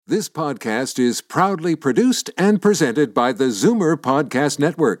This podcast is proudly produced and presented by the Zoomer Podcast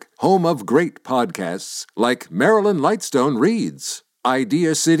Network, home of great podcasts like Marilyn Lightstone Reads,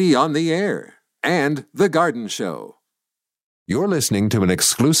 Idea City on the Air, and The Garden Show. You're listening to an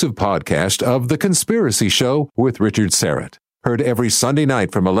exclusive podcast of The Conspiracy Show with Richard Serrett. Heard every Sunday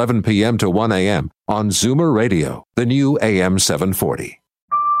night from 11 p.m. to 1 a.m. on Zoomer Radio, the new AM 740.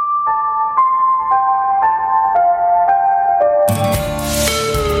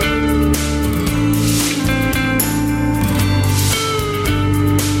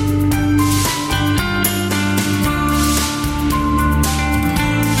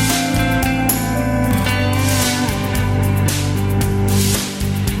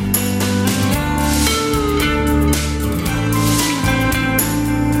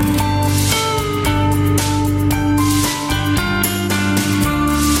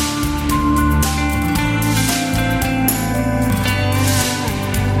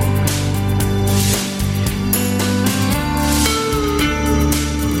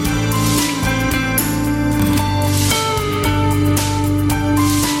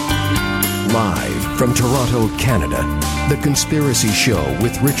 From Toronto, Canada, The Conspiracy Show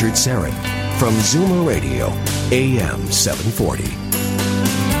with Richard Serrett from Zoomer Radio, AM 740.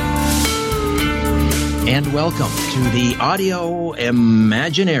 And welcome to the Audio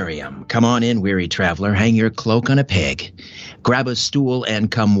Imaginarium. Come on in, weary traveler, hang your cloak on a peg, grab a stool, and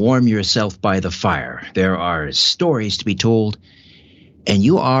come warm yourself by the fire. There are stories to be told, and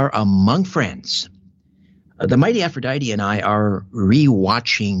you are among friends. The mighty Aphrodite and I are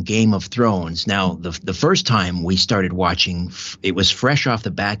re-watching Game of Thrones. Now, the first time we started watching, it was fresh off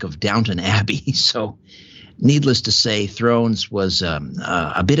the back of Downton Abbey. So, needless to say, Thrones was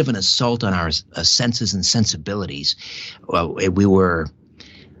a bit of an assault on our senses and sensibilities. We were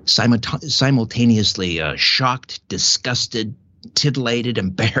simultaneously shocked, disgusted, titillated,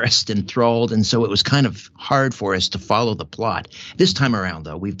 embarrassed, enthralled, and so it was kind of hard for us to follow the plot. This time around,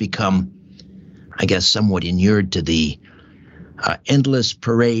 though, we've become, I guess, somewhat inured to the endless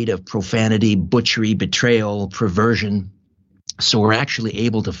parade of profanity, butchery, betrayal, perversion. So we're actually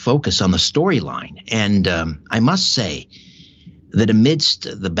able to focus on the storyline. And I must say that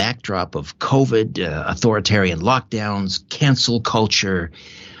amidst the backdrop of COVID, authoritarian lockdowns, cancel culture,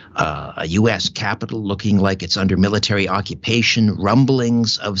 a U.S. Capitol looking like it's under military occupation,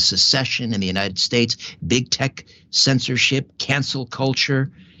 rumblings of secession in the United States, big tech censorship, cancel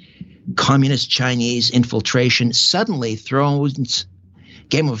culture, communist Chinese infiltration, suddenly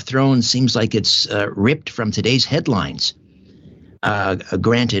Game of Thrones seems like it's ripped from today's headlines.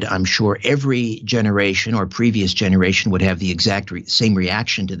 Granted, I'm sure every generation or previous generation would have the exact same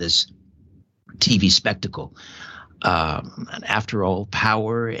reaction to this TV spectacle. After all,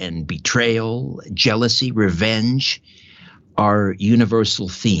 power and betrayal, jealousy, revenge are universal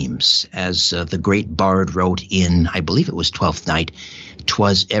themes, as the great bard wrote in, I believe it was Twelfth Night,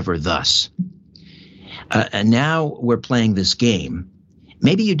 "'Twas ever thus." And now we're playing this game.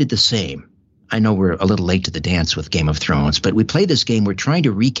 Maybe you did the same. I know we're a little late to the dance with Game of Thrones, but we play this game. We're trying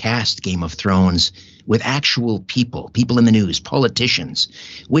to recast Game of Thrones with actual people in the news, politicians.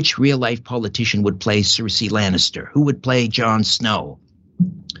 Which real-life politician would play Cersei Lannister? Who would play Jon Snow?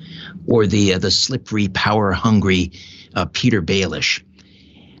 Or the slippery, power-hungry Peter Baelish?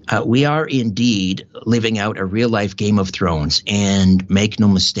 We are indeed living out a real-life Game of Thrones, and make no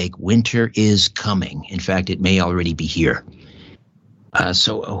mistake, winter is coming. In fact, it may already be here.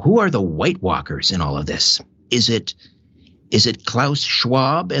 So who are the White Walkers in all of this? Is it Klaus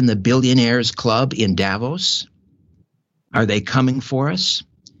Schwab and the Billionaires Club in Davos? Are they coming for us?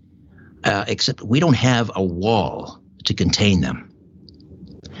 Except we don't have a wall to contain them.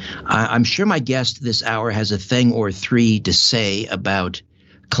 I'm sure my guest this hour has a thing or three to say about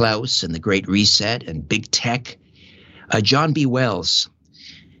Klaus and the Great Reset and big tech. John B. Wells,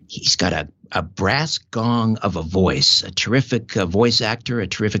 he's got a brass gong of a voice, a terrific voice actor, a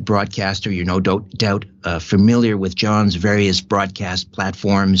terrific broadcaster. You're no doubt familiar with John's various broadcast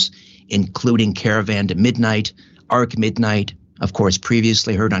platforms, including Caravan to Midnight, Arc Midnight, of course,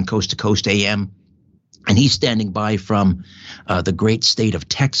 previously heard on Coast to Coast AM. And he's standing by from the great state of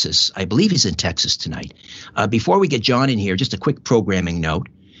Texas. I believe he's in Texas tonight. Before we get John in here, just a quick programming note.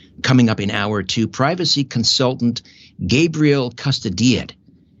 Coming up in hour two, privacy consultant Gabriel Custodiet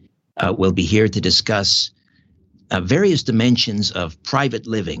will be here to discuss various dimensions of private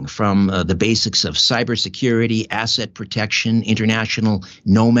living, from the basics of cybersecurity, asset protection, international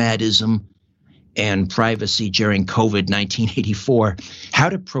nomadism, and privacy during COVID 1984, how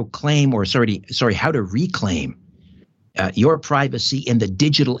to proclaim, or how to reclaim your privacy in the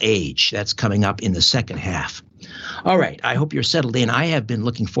digital age. That's coming up in the second half. All right. I hope you're settled in. I have been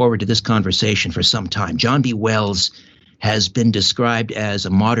looking forward to this conversation for some time. John B. Wells has been described as a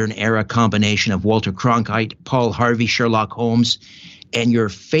modern era combination of Walter Cronkite, Paul Harvey, Sherlock Holmes, and your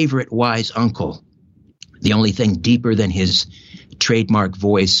favorite wise uncle. The only thing deeper than his trademark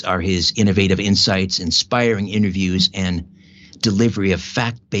voice are his innovative insights, inspiring interviews, and delivery of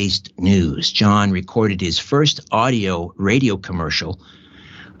fact-based news. John recorded his first audio radio commercial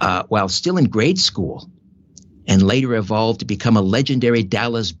while still in grade school, and later evolved to become a legendary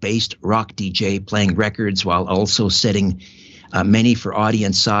Dallas-based rock DJ, playing records while also setting many for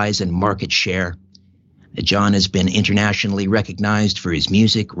audience size and market share. John has been internationally recognized for his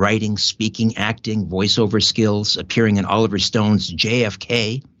music, writing, speaking, acting, voiceover skills, appearing in Oliver Stone's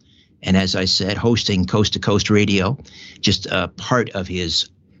JFK, and as I said, hosting Coast to Coast Radio, just a part of his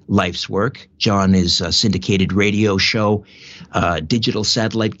life's work. John is a syndicated radio show, digital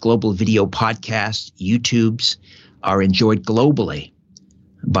satellite, global video podcasts, YouTubes are enjoyed globally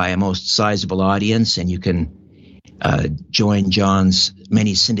by a most sizable audience, and you can join John's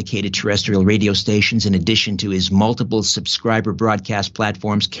many syndicated terrestrial radio stations in addition to his multiple subscriber broadcast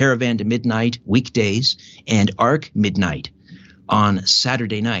platforms, Caravan to Midnight weekdays and Arc Midnight on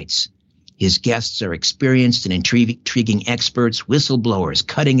Saturday nights. His guests are experienced and intriguing experts, whistleblowers,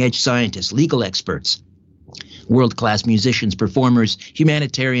 cutting-edge scientists, legal experts, world-class musicians, performers,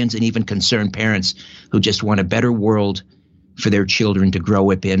 humanitarians, and even concerned parents who just want a better world for their children to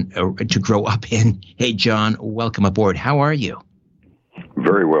grow up in. Hey, John, welcome aboard. How are you?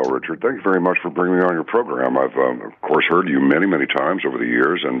 Very well, Richard. Thank you very much for bringing me on your program. I've, of course, heard you many, many times over the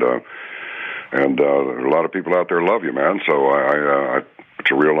years, and a lot of people out there love you, man. So it's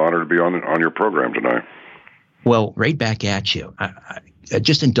a real honor to be on your program tonight. Well, right back at you.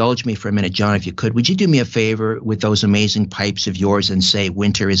 Just indulge me for a minute, John, if you could. Would you do me a favor with those amazing pipes of yours and say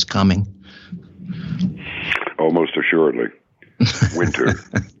winter is coming? Oh, most assuredly. Winter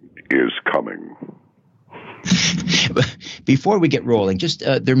is coming. Before we get rolling, just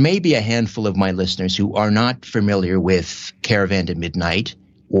there may be a handful of my listeners who are not familiar with Caravan to Midnight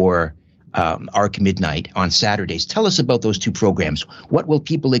or Arc Midnight on Saturdays. Tell us about those two programs. What will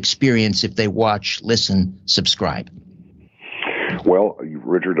people experience if they watch, listen, subscribe? Well,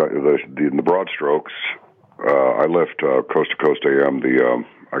 Richard, in the broad strokes, I left Coast to Coast AM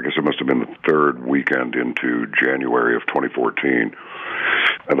I guess it must have been the third weekend into January of 2014,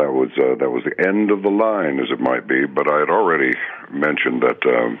 and that was the end of the line, as it might be. But I had already mentioned that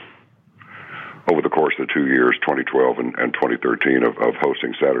over the course of the 2 years, 2012 and 2013, of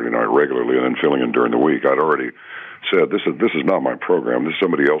hosting Saturday night regularly and then filling in during the week, I'd already said this is not my program. This is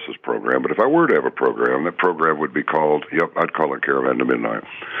somebody else's program. But if I were to have a program, that program would be called I'd call it Caravan to Midnight.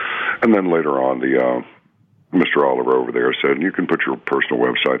 And then later on, Mr. Oliver over there said, you can put your personal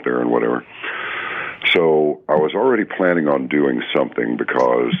website there and whatever. So I was already planning on doing something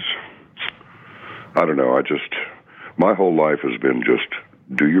because, I don't know, my whole life has been just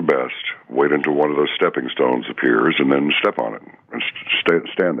do your best, wait until one of those stepping stones appears, and then step on it and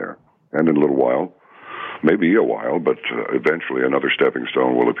stand there. And in a little while, maybe a while, but eventually another stepping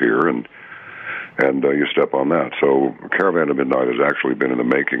stone will appear, and you step on that. So Caravan to Midnight has actually been in the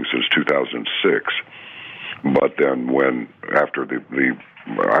making since 2006. But then after the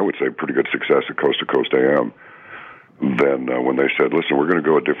I would say pretty good success at Coast to Coast AM, then when they said, listen, we're going to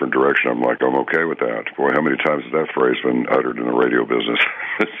go a different direction, I'm like, I'm okay with that. Boy, how many times has that phrase been uttered in the radio business?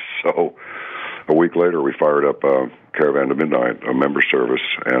 So a week later, we fired up Caravan to Midnight, a member service,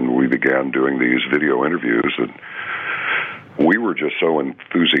 and we began doing these video interviews. And we were just so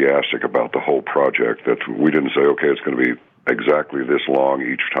enthusiastic about the whole project that we didn't say, okay, it's going to be exactly this long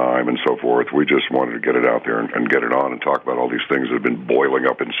each time and so forth. We just wanted to get it out there and get it on and talk about all these things that have been boiling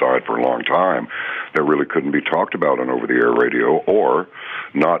up inside for a long time that really couldn't be talked about on over-the-air radio or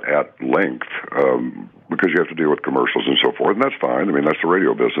not at length because you have to deal with commercials and so forth, and that's fine. I mean, that's the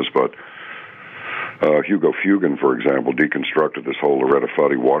radio business, but Hugo Fugan, for example, deconstructed this whole Loretta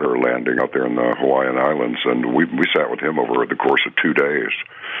Fuddy water landing out there in the Hawaiian Islands, and we sat with him over the course of 2 days.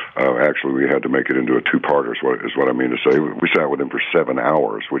 Actually, we had to make it into a two-parter, is what I mean to say. We sat with him for 7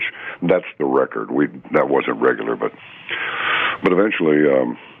 hours, which that's the record. That wasn't regular, but eventually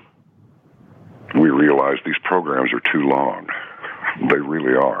we realized these programs are too long. They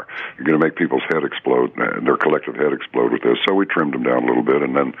really are. You're going to make people's head explode, their collective head explode with this. So we trimmed them down a little bit,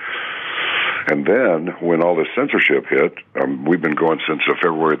 and then when all this censorship hit, we've been going since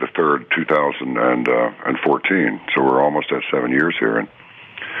February the 3rd, 2014. So we're almost at 7 years here,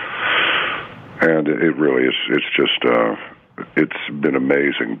 and it really is. It's just it's been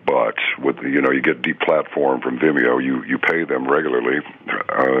amazing. But with you get deplatformed from Vimeo. You pay them regularly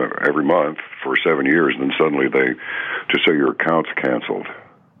every month for 7 years, and then suddenly they just say your account's canceled.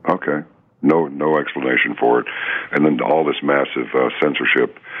 Okay, no explanation for it, and then all this massive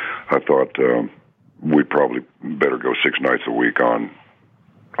censorship. I thought we'd probably better go 6 nights a week on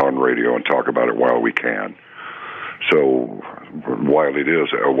radio and talk about it while we can. So while it is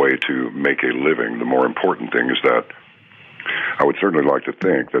a way to make a living, the more important thing is that I would certainly like to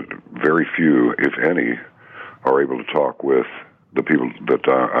think that very few, if any, are able to talk with the people that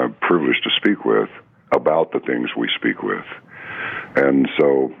I'm privileged to speak with about the things we speak with. And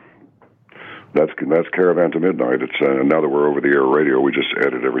so that's Caravan to Midnight. It's now that we're over the air radio, we just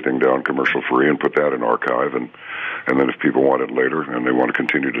edit everything down commercial free and put that in archive. And then if people want it later and they want to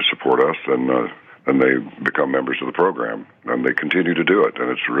continue to support us, then they become members of the program, and they continue to do it, and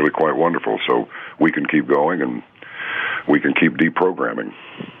it's really quite wonderful. So we can keep going, and we can keep deprogramming.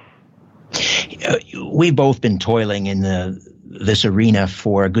 We've both been toiling in this arena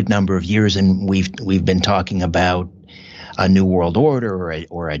for a good number of years, and we've been talking about a new world order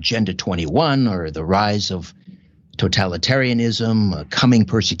or Agenda 21 or the rise of totalitarianism, a coming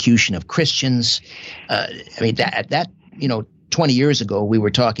persecution of Christians. I mean that 20 years ago, we were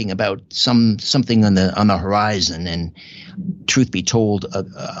talking about something on the horizon, and truth be told,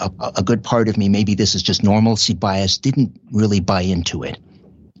 a good part of me, maybe this is just normalcy bias, didn't really buy into it.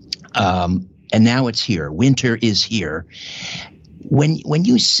 And now it's here. Winter is here. When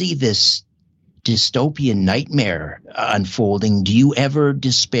you see this dystopian nightmare unfolding, do you ever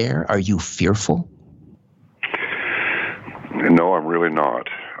despair? Are you fearful? No, I'm really not.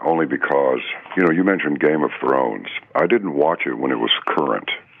 Only because, you mentioned Game of Thrones. I didn't watch it when it was current.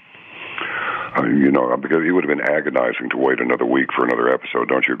 Because it would have been agonizing to wait another week for another episode,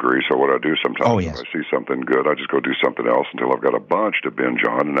 don't you agree? So what I do sometimes, if I see something good, I just go do something else until I've got a bunch to binge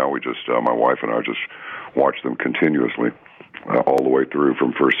on, and now we just, my wife and I just watch them continuously, all the way through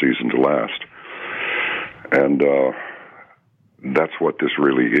from first season to last. And that's what this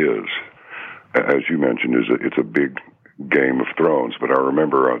really is. As you mentioned, it's a big Game of Thrones, but I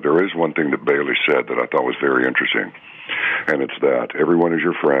remember there is one thing that Bailey said that I thought was very interesting, and it's that everyone is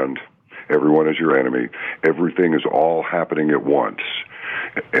your friend, everyone is your enemy, everything is all happening at once.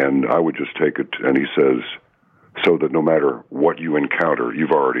 And I would just take it, and he says, so that no matter what you encounter, you've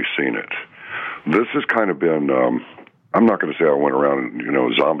already seen it. This has kind of been, I'm not going to say I went around,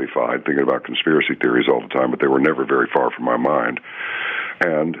 zombified, thinking about conspiracy theories all the time, but they were never very far from my mind.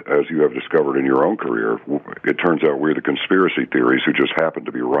 And as you have discovered in your own career, it turns out we're the conspiracy theories who just happen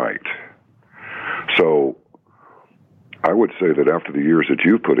to be right. So I would say that after the years that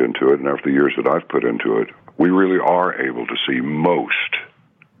you've put into it and after the years that I've put into it, we really are able to see most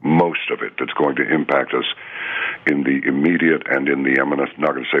of it that's going to impact us in the immediate and in the I'm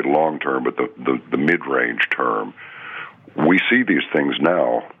not going to say long term, but the mid-range term. We see these things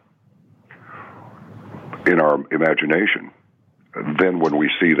now in our imagination. Then when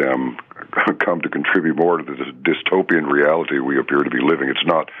we see them come to contribute more to the dystopian reality we appear to be living, it's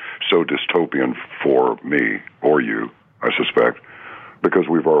not so dystopian for me or you, I suspect, because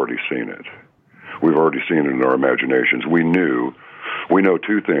we've already seen it. We've already seen it in our imaginations. We know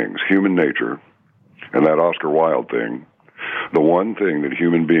 2 things, human nature and that Oscar Wilde thing. The one thing that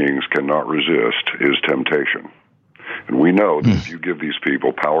human beings cannot resist is temptation. And we know that if you give these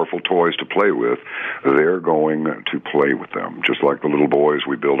people powerful toys to play with, they're going to play with them. Just like the little boys,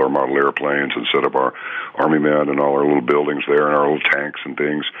 we build our model airplanes and set up our army men and all our little buildings there and our little tanks and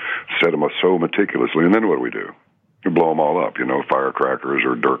things, set them up so meticulously. And then what do? We blow them all up, firecrackers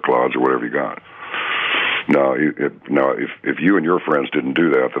or dirt clods or whatever you got. Now, if you and your friends didn't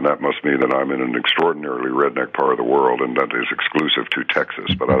do that, then that must mean that I'm in an extraordinarily redneck part of the world, and that is exclusive to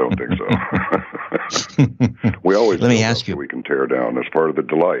Texas, but I don't think so. We always let me ask you. We can tear down. That's part of the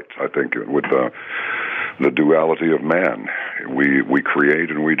delight, I think, with the duality of man. We create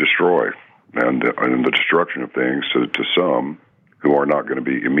and we destroy, and the destruction of things to some who are not going to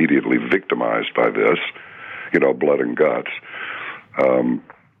be immediately victimized by this, blood and guts.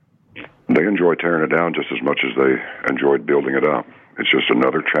 They enjoy tearing it down just as much as they enjoyed building it up. It's just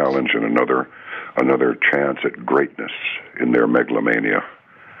another challenge and another chance at greatness in their megalomania.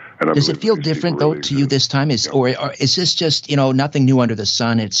 And does it feel different, though, to you this time? Or is this just, nothing new under the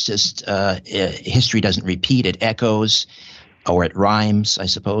sun? It's just history doesn't repeat. It echoes, or it rhymes, I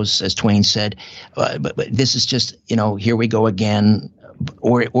suppose, as Twain said. But this is just, here we go again.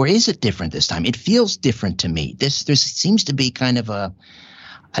 Or is it different this time? It feels different to me. There seems to be kind of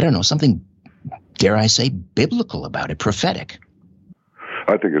something, dare I say, biblical about it, prophetic.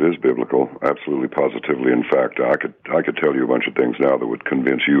 I think it is biblical, absolutely, positively. In fact, I could tell you a bunch of things now that would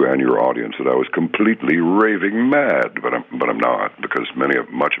convince you and your audience that I was completely raving mad, but I'm not, because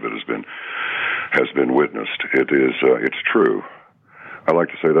much of it has been witnessed. It's true. I like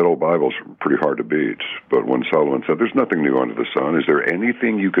to say that old Bible's pretty hard to beat, but when Solomon said, "There's nothing new under the sun," is there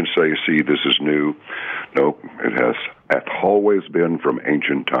anything you can say, "See, this is new"? No, it has always been from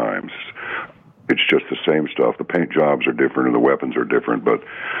ancient times. It's just the same stuff. The paint jobs are different and the weapons are different, but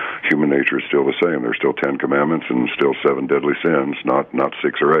human nature is still the same. There's still 10 commandments and still 7 deadly sins, not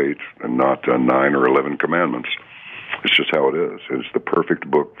 6 or 8, and not 9 or 11 commandments. It's just how it is. It's the perfect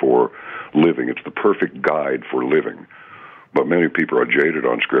book for living. It's the perfect guide for living. But many people are jaded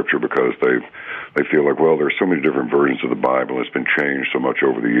on Scripture because they feel like, well, there's so many different versions of the Bible. It's been changed so much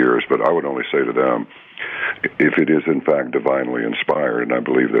over the years. But I would only say to them, if it is in fact divinely inspired, and I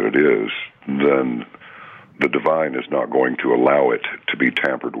believe that it is, then the divine is not going to allow it to be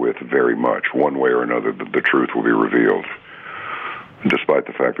tampered with very much. One way or another, the truth will be revealed, despite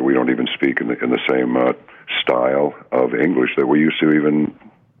the fact that we don't even speak in the same style of English that we used to even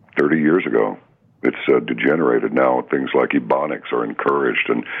 30 years ago. It's degenerated now. Things like Ebonics are encouraged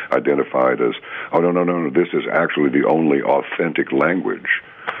and identified as, oh, no, this is actually the only authentic language.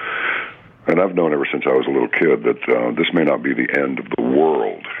 And I've known ever since I was a little kid that this may not be the end of the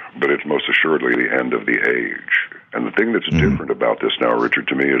world, but it's most assuredly the end of the age. And the thing that's different about this now, Richard,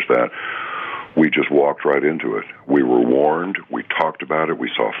 to me, is that we just walked right into it. We were warned. We talked about it. We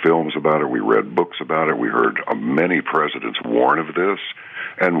saw films about it. We read books about it. We heard many presidents warn of this.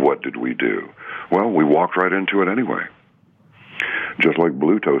 And what did we do? Well, we walked right into it anyway. Just like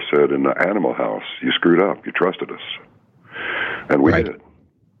Bluto said in the Animal House, you screwed up. You trusted us. And we did.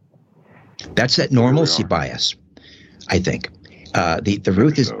 That's that normalcy bias, I think. The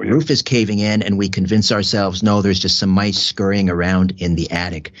roof is caving in, and we convince ourselves, no, there's just some mice scurrying around in the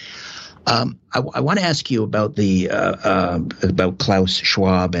attic. I want to ask you about about Klaus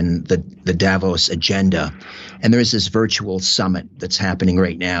Schwab and the Davos agenda. And there is this virtual summit that's happening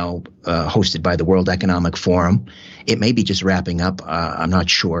right now, hosted by the World Economic Forum. It may be just wrapping up. I'm not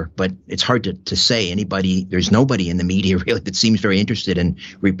sure, but it's hard to say. There's nobody in the media really that seems very interested in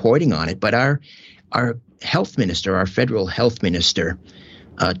reporting on it. But our health minister, our federal health minister,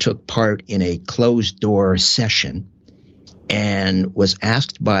 took part in a closed-door session and was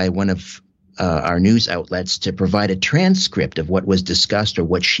asked by one of our news outlets to provide a transcript of what was discussed or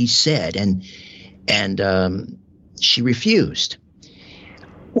what she said, and she refused.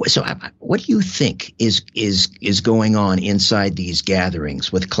 So, what do you think is going on inside these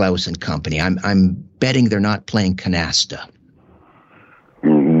gatherings with Klaus and company? I'm betting they're not playing canasta.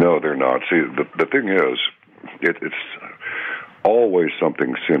 No, they're not. See, the thing is, it's always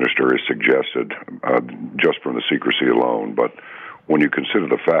something sinister is suggested just from the secrecy alone. But when you consider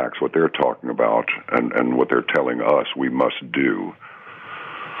the facts, what they're talking about and what they're telling us we must do,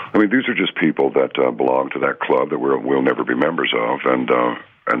 I mean, these are just people that belong to that club that we'll never be members of,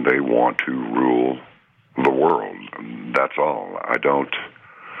 and they want to rule the world. That's all.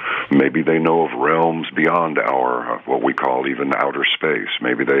 Maybe they know of realms beyond our what we call even outer space.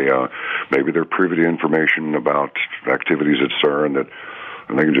 Maybe they're privy to information about activities at CERN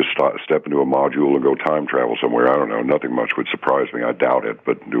and they can just step into a module and go time travel somewhere. I don't know. Nothing much would surprise me. I doubt it,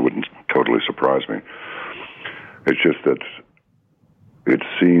 but it wouldn't totally surprise me. It's just that it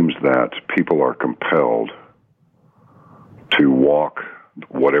seems that people are compelled to walk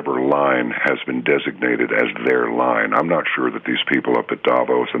whatever line has been designated as their line. I'm not sure that these people up at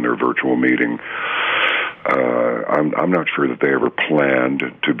Davos in their virtual meeting, I'm not sure that they ever planned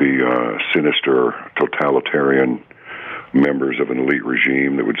to be sinister, totalitarian members of an elite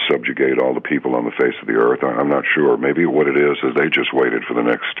regime that would subjugate all the people on the face of the earth. I'm not sure. Maybe what it is they just waited for the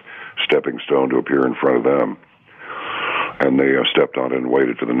next stepping stone to appear in front of them. And they stepped on it and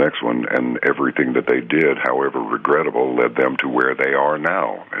waited for the next one, and everything that they did, however regrettable, led them to where they are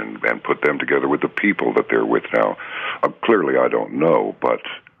now and put them together with the people that they're with now. Clearly, I don't know, but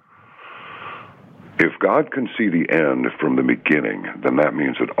if God can see the end from the beginning, then that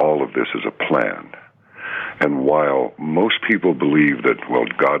means that all of this is a plan. And while most people believe that, well,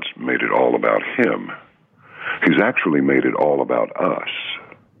 God's made it all about him, he's actually made it all about us.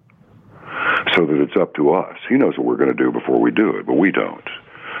 So that it's up to us. He knows what we're going to do before we do it, but we don't.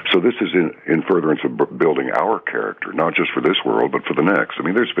 So this is in furtherance of building our character, not just for this world, but for the next. I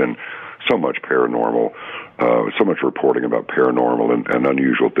mean, there's been so much paranormal, so much reporting about paranormal and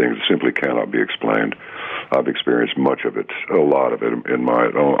unusual things that simply cannot be explained. I've experienced much of it, a lot of it in my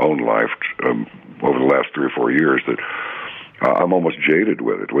own life over the last 3 or 4 years that I'm almost jaded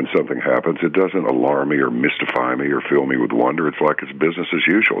with it. When something happens, it doesn't alarm me or mystify me or fill me with wonder. It's like it's business as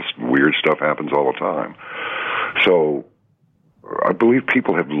usual. Weird stuff happens all the time. So I believe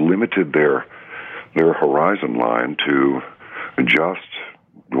people have limited their horizon line to just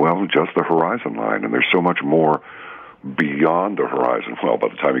the horizon line, and there's so much more beyond the horizon. Well, by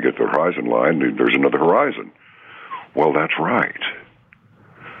the time you get to the horizon line, there's another horizon. Well, that's right.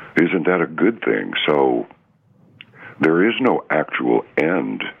 Isn't that a good thing? So there is no actual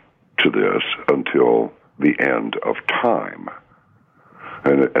end to this until the end of time.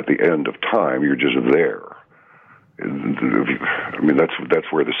 And at the end of time, you're just there. I mean,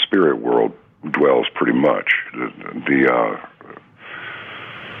 that's where the spirit world dwells pretty much.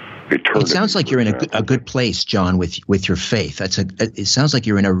 It sounds like you're in a good place, John, with your faith. It sounds like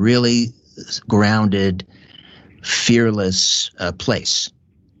you're in a really grounded, fearless place.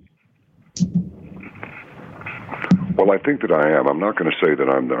 Well, I think that I am. I'm not going to say that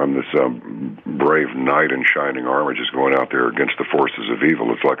I'm this brave knight in shining armor just going out there against the forces of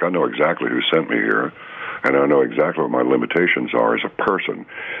evil. It's like I know exactly who sent me here, and I know exactly what my limitations are as a person.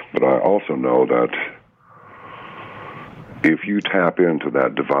 But I also know that if you tap into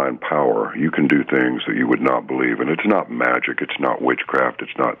that divine power, you can do things that you would not believe. And it's not magic, it's not witchcraft,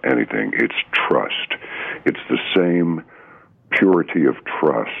 it's not anything. It's trust. It's the same purity of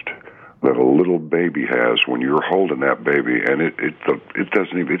trust that a little baby has when you're holding that baby, and it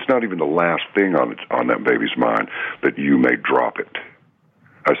doesn't even, it's not even the last thing on that baby's mind that you may drop it.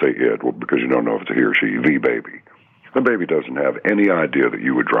 I say it because you don't know if it's a he or she, the baby. The baby doesn't have any idea that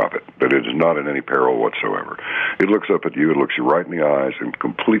you would drop it, that it is not in any peril whatsoever. It looks up at you, it looks you right in the eyes, and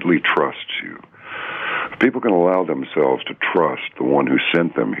completely trusts you. If people can allow themselves to trust the one who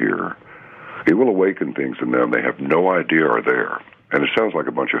sent them here, it will awaken things in them they have no idea are there. And it sounds like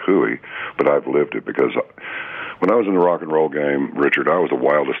a bunch of hooey, but I've lived it, because when I was in the rock and roll game, Richard, I was the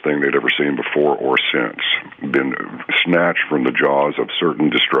wildest thing they'd ever seen before or since. Been snatched from the jaws of certain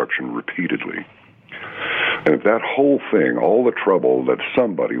destruction repeatedly. And if that whole thing, all the trouble that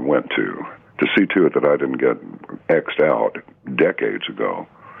somebody went to see to it that I didn't get X'd out decades ago,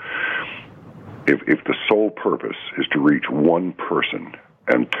 if the sole purpose is to reach one person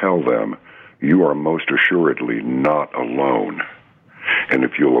and tell them you are most assuredly not alone, and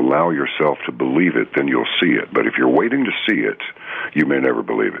if you'll allow yourself to believe it, then you'll see it. But if you're waiting to see it, you may never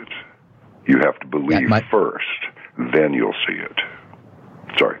believe it. You have to believe first, then you'll see it.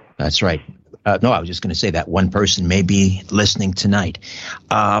 Sorry. That's right. No, I was just going to say that one person may be listening tonight.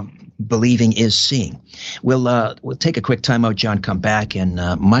 Believing is seeing. We'll take a quick time out, John, come back, and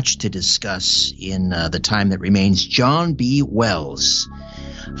much to discuss in the time that remains. John B. Wells,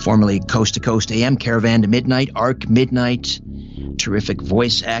 formerly Coast to Coast AM, Caravan to Midnight, Arc Midnight, terrific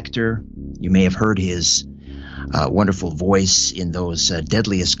voice actor. You may have heard his wonderful voice in those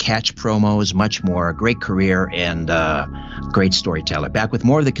Deadliest Catch promos, much more. A great career and great storyteller. Back with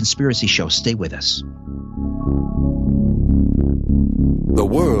more of The Conspiracy Show. Stay with us. The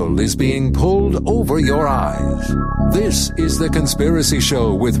world is being pulled over your eyes. This is The Conspiracy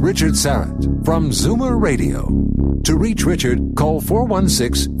Show with Richard Sarrett from Zoomer Radio. To reach Richard, call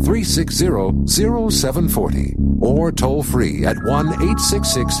 416-360-0740 or toll free at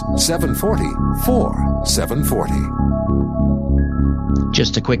 1-866-740-4740.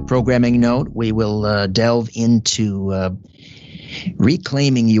 Just a quick programming note. We will delve into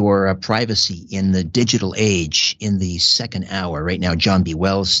reclaiming your privacy in the digital age in the second hour. Right now, John B.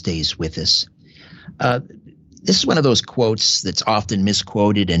 Wells stays with us. This is one of those quotes that's often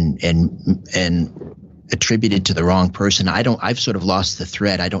misquoted and attributed to the wrong person. I've sort of lost the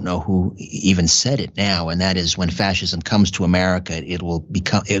thread. I don't know who even said it now, and that is, when fascism comes to America, it'll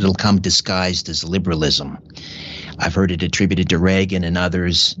come disguised as liberalism. I've heard it attributed to Reagan and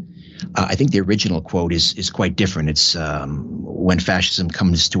others. I think the original quote is quite different. It's when fascism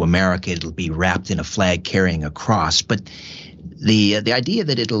comes to America, it'll be wrapped in a flag carrying a cross. But the idea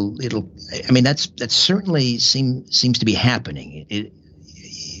that that certainly seems to be happening.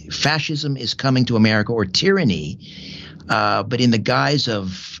 Fascism is coming to America, or tyranny, but in the guise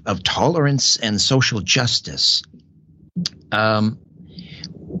of tolerance and social justice. How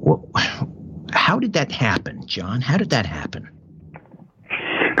did that happen, John? How did that happen?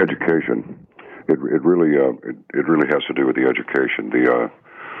 Education. It really has to do with the education. The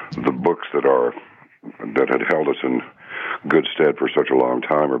books that had held us in good stead for such a long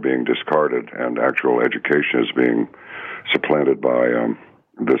time are being discarded, and actual education is being supplanted by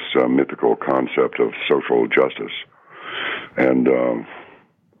this mythical concept of social justice. And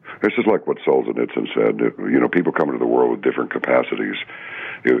this is like what Solzhenitsyn said. People come into the world with different capacities.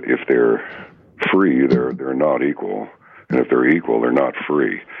 If they're free, they're not equal. And if they're equal, they're not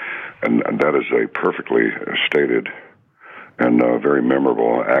free. And that is a perfectly stated and very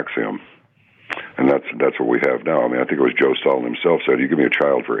memorable axiom. And that's what we have now. I mean, I think it was Joe Stalin himself said, "You give me a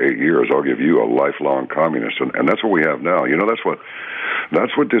child for 8 years, I'll give you a lifelong communist." And that's what we have now. You know, that's what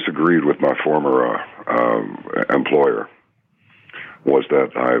disagreed with my former employer, was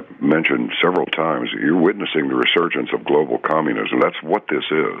that I mentioned several times, you're witnessing the resurgence of global communism. That's what this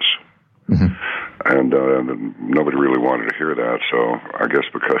is. Mm-hmm. And nobody really wanted to hear that. So I guess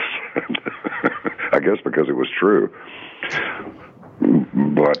because it was true.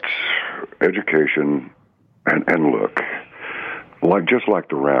 But education and look, just like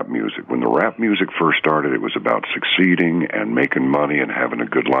the rap music. When the rap music first started, it was about succeeding and making money and having a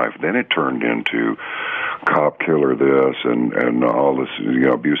good life. Then it turned into cop killer this and all this, you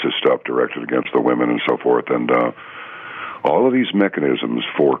know, abusive stuff directed against the women and so forth. And all of these mechanisms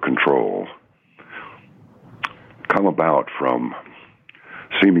for control come about from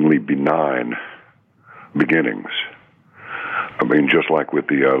seemingly benign beginnings. I mean, just like with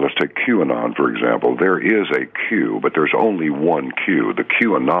the, let's take QAnon, for example. There is a Q, but there's only one Q. The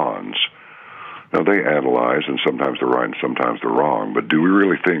QAnons, now they analyze, and sometimes they're right and sometimes they're wrong, but do we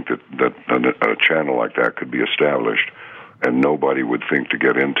really think that a channel like that could be established and nobody would think to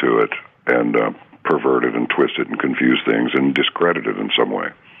get into it and pervert it and twist it and confuse things and discredit it in some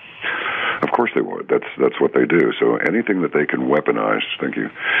way? Of course they would. That's what they do. So anything that they can weaponize, thank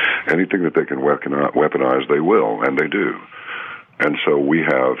you, anything that they can weaponize, they will, and they do. And so we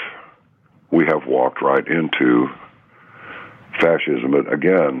have walked right into fascism. But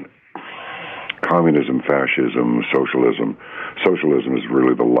again, communism, fascism, socialism. Socialism is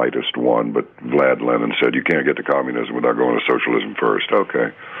really the lightest one, but Vlad Lenin said you can't get to communism without going to socialism first.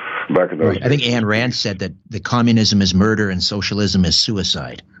 Okay. Back in those days, I think Ayn Rand said that the communism is murder and socialism is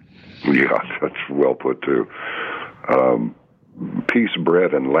suicide. Yeah, that's well put too. Peace,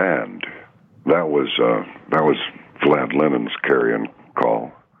 bread, and land. That was Vlad Lenin's carrion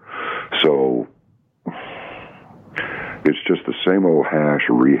call. So it's just the same old hash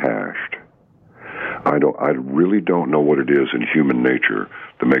rehashed. I really don't know what it is in human nature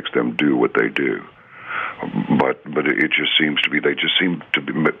that makes them do what they do. But it just seems to be, they just seem to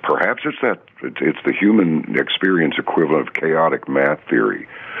be, perhaps it's the human experience equivalent of chaotic math theory,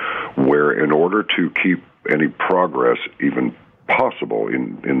 where in order to keep any progress even possible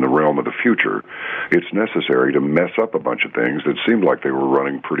in the realm of the future, it's necessary to mess up a bunch of things that seemed like they were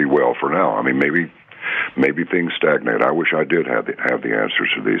running pretty well for now. I mean, maybe things stagnate. I wish I did have the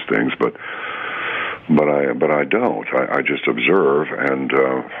answers to these things, but I don't. I just observe and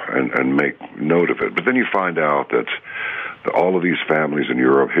make note of it. But then you find out that all of these families in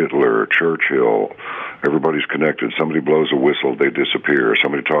Europe, Hitler, Churchill, everybody's connected. Somebody blows a whistle, they disappear.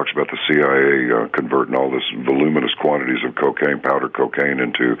 Somebody talks about the CIA converting all this voluminous quantities of powder cocaine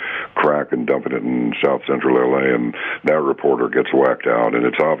into crack and dumping it in South Central LA, and that reporter gets whacked out, and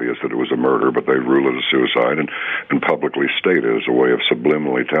it's obvious that it was a murder, but they rule it as suicide and publicly state it as a way of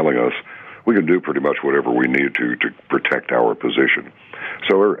subliminally telling us we can do pretty much whatever we need to protect our position.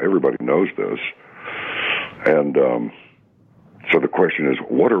 So everybody knows this. And so the question is,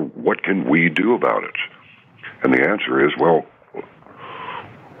 what can we do about it? And the answer is, well,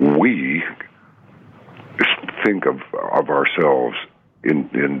 we think of ourselves in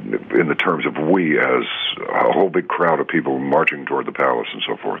the terms of we as a whole big crowd of people marching toward the palace and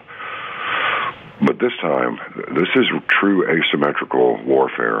so forth. But this time, this is true asymmetrical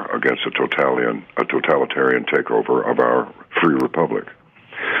warfare against a totalitarian takeover of our free republic.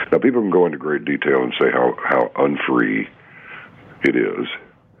 Now, people can go into great detail and say how unfree it is,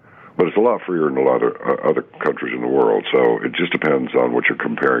 but it's a lot freer in a lot of other countries in the world, so it just depends on what you're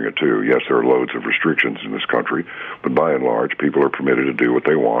comparing it to. Yes, there are loads of restrictions in this country, but by and large, people are permitted to do what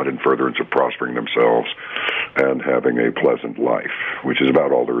they want in furtherance of prospering themselves and having a pleasant life, which is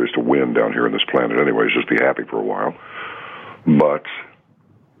about all there is to win down here on this planet anyways, just be happy for a while. But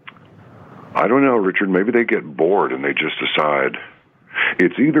I don't know, Richard, maybe they get bored and they just decide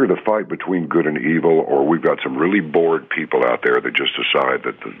it's either the fight between good and evil, or we've got some really bored people out there that just decide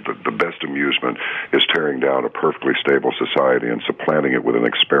that the best amusement is tearing down a perfectly stable society and supplanting it with an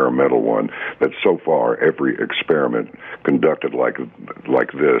experimental one. That so far every experiment conducted like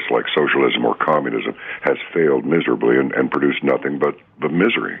this, like socialism or communism, has failed miserably and produced nothing but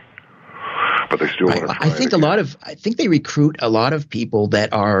misery. But they still want to try I think they recruit a lot of people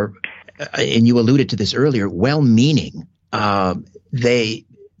that are, and you alluded to this earlier, well-meaning.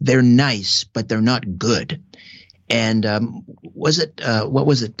 They're nice, but they're not good. And what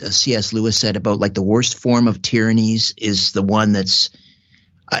was it C.S. Lewis said about, like, the worst form of tyrannies is the one that's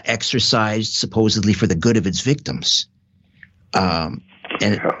exercised supposedly for the good of its victims. I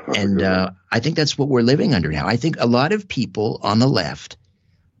think that's what we're living under now. I think a lot of people on the left,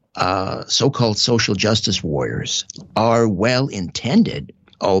 so-called social justice warriors, are well-intended,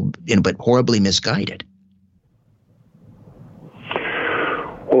 but horribly misguided.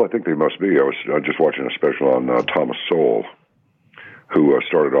 Well, I think they must be. I was just watching a special on Thomas Sowell, who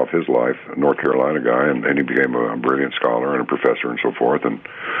started off his life, a North Carolina guy, and he became a brilliant scholar and a professor and so forth. And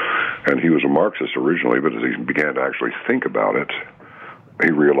he was a Marxist originally, but as he began to actually think about it,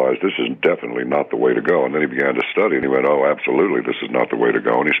 he realized this is definitely not the way to go. And then he began to study, and he went, oh, absolutely, this is not the way to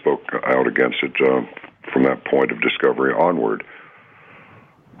go. And he spoke out against it from that point of discovery onward.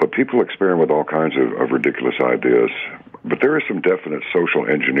 But people experiment with all kinds of ridiculous ideas. But there is some definite social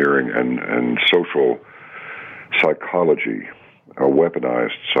engineering and social psychology,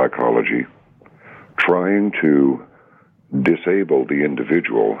 weaponized psychology, trying to disable the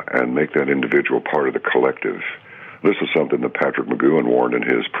individual and make that individual part of the collective. This is something that Patrick McGowan warned in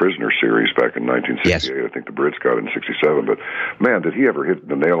his Prisoner series back in 1968. Yes. I think the Brits got it in 67. But, man, did he ever hit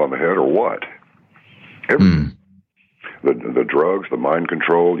the nail on the head or what? The drugs, the mind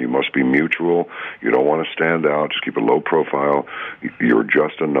control, you must be mutual. You don't want to stand out. Just keep a low profile. You're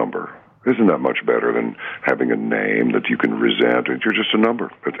just a number. Isn't that much better than having a name that you can resent? You're just a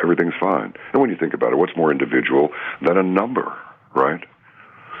number. Everything's fine. And when you think about it, what's more individual than a number, right?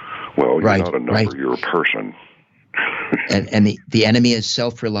 Well, you're not a number. You're a person. and the enemy is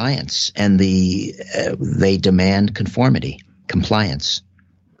self-reliance, and they demand conformity, compliance.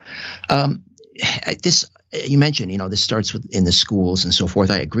 This you mentioned, this starts in the schools and so forth.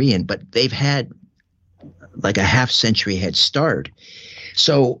 I agree, but they've had like a half-century head start.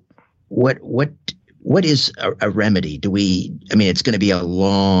 So, what is a remedy? It's going to be a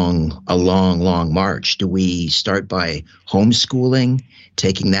long march. Do we start by homeschooling,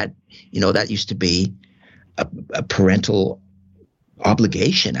 taking that? That used to be a parental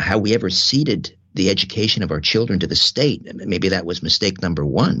obligation. How we ever ceded the education of our children to the state. Maybe that was mistake number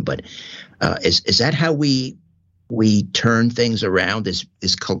one. But is that how we turn things around? This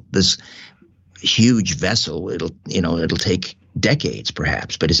huge vessel. It'll take decades,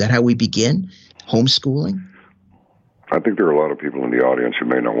 perhaps. But is that how we begin? Homeschooling? I think there are a lot of people in the audience who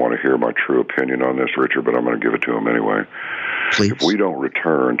may not want to hear my true opinion on this, Richard, but I'm going to give it to them anyway. Please. If we don't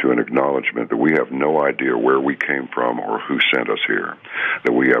return to an acknowledgement that we have no idea where we came from or who sent us here,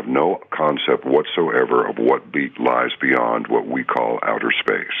 that we have no concept whatsoever of what lies beyond what we call outer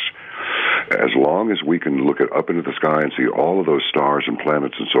space, as long as we can look up into the sky and see all of those stars and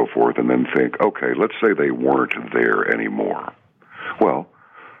planets and so forth, and then think, okay, let's say they weren't there anymore. Well,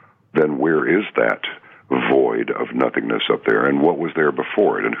 then where is that void of nothingness up there, and what was there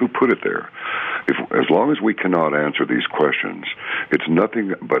before it, and who put it there? As long as we cannot answer these questions, it's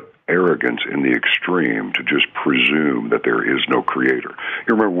nothing but arrogance in the extreme to just presume that there is no creator.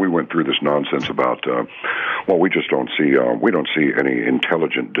 You remember we went through this nonsense about, we just don't see any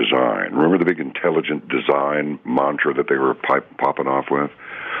intelligent design. Remember the big intelligent design mantra that they were popping off with?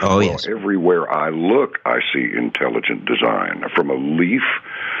 Oh, yes. Everywhere I look, I see intelligent design, from a leaf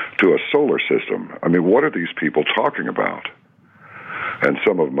to a solar system. I mean, what are these people talking about? And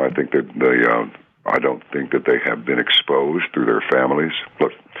some of them, I think that I don't think that they have been exposed through their families.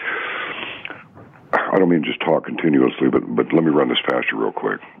 Look, I don't mean just talk continuously, but let me run this past you real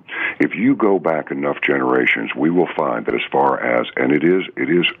quick. If you go back enough generations, we will find that as far as, and it is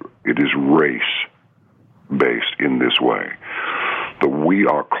race-based in this way. We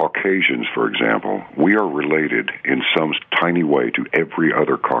are Caucasians, for example. We are related in some tiny way to every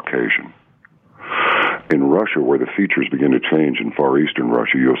other Caucasian. In Russia, where the features begin to change in Far Eastern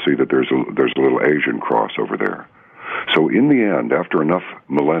Russia, you'll see that there's a little Asian cross over there. So in the end, after enough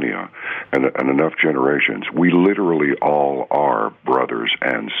millennia and enough generations, we literally all are brothers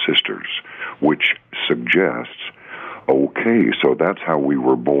and sisters, which suggests, okay, so that's how we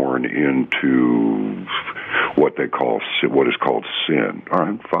were born into what is called sin. All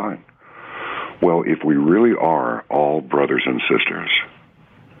right, fine. Well, if we really are all brothers and sisters,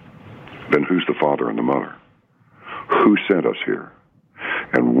 then who's the father and the mother? Who sent us here?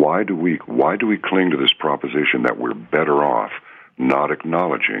 And why do we cling to this proposition that we're better off not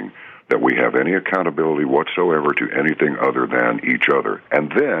acknowledging that we have any accountability whatsoever to anything other than each other,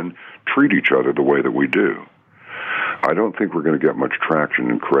 and then treat each other the way that we do? I don't think we're going to get much traction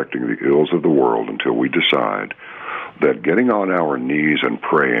in correcting the ills of the world until we decide that getting on our knees and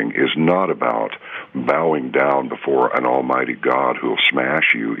praying is not about bowing down before an almighty God who'll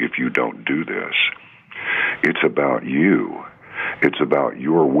smash you if you don't do this. It's about you It's about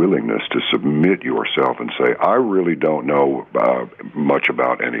your willingness to submit yourself and say, I really don't know much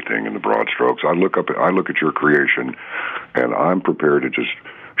about anything in the broad strokes. I look at your creation, and I'm prepared to just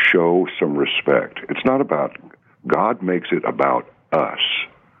show some respect. It's not about, God makes it about us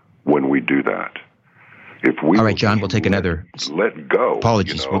when we do that. If we all right, John, we'll take another. Let go.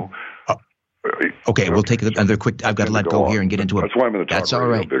 Apologies. Okay, we'll take another quick. I've got to let go here and get into it. That's why I'm in the talk That's all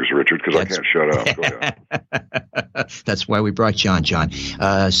right. There's Richard, because I can't shut up. Go ahead. That's why we brought John. John,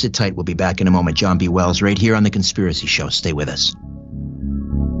 sit tight. We'll be back in a moment. John B. Wells, right here on The Conspiracy Show. Stay with us.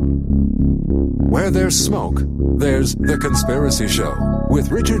 Where there's smoke, there's The Conspiracy Show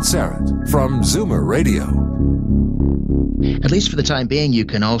with Richard Syrett from Zoomer Radio. At least for the time being, you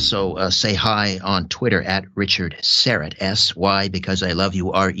can also say hi on Twitter at Richard Syrett, S-Y, because I love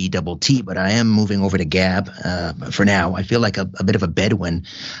you, R-E-T-T, but I am moving over to Gab for now. I feel like a bit of a Bedouin.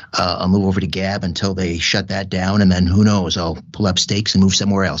 I'll move over to Gab until they shut that down, and then who knows, I'll pull up stakes and move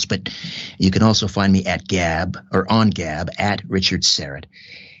somewhere else. But you can also find me at Gab, or on Gab, at Richard Syrett.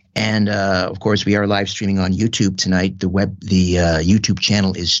 And, of course, we are live streaming on YouTube tonight. The YouTube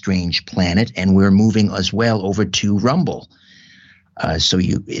channel is Strange Planet, and we're moving as well over to Rumble. So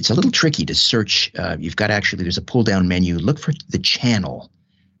it's a little tricky to search. You've got there's a pull-down menu. Look for the channel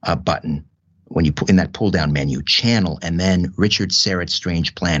button when you put in that pull-down menu, channel, and then Richard Syrett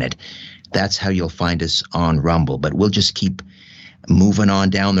Strange Planet. That's how you'll find us on Rumble. But we'll just keep moving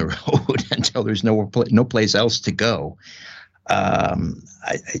on down the road until there's no place else to go.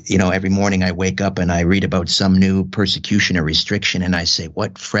 Every morning I wake up and I read about some new persecution or restriction, and I say,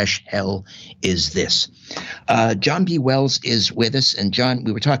 what fresh hell is this? John B. Wells is with us. And John,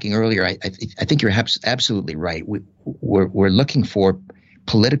 we were talking earlier. I think you're absolutely right. We're looking for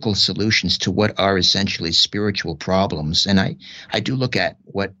political solutions to what are essentially spiritual problems. And I do look at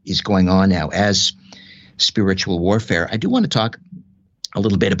what is going on now as spiritual warfare. I do want to talk a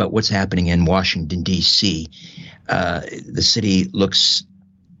little bit about what's happening in Washington, D.C. The city looks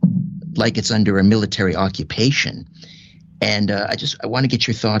like it's under a military occupation. And I want to get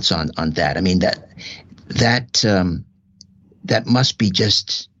your thoughts on that. I mean, that must be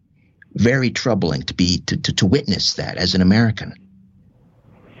just very troubling to witness that as an American.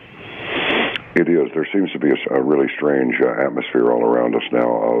 It is. There seems to be a really strange atmosphere all around us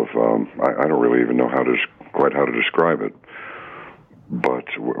now of, I don't really even know how to describe it, but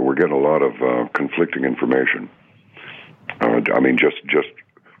we're getting a lot of conflicting information.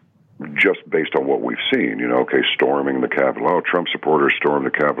 Just based on what we've seen, storming the Capitol. Oh, Trump supporters stormed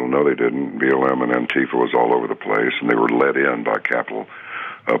the Capitol. No, they didn't. BLM and Antifa was all over the place, and they were let in by Capitol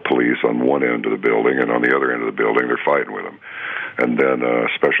police on one end of the building, and on the other end of the building, they're fighting with them. And then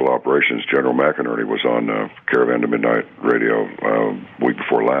Special Operations General McInerney was on Caravan to Midnight Radio week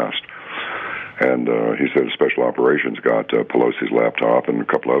before last. And he said Special Operations got Pelosi's laptop and a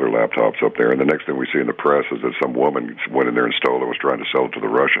couple other laptops up there. And the next thing we see in the press is that some woman went in there and stole it, was trying to sell it to the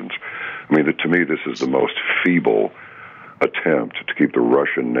Russians. I mean, to me, this is the most feeble attempt to keep the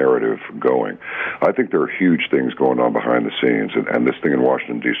Russian narrative going. I think there are huge things going on behind the scenes. And this thing in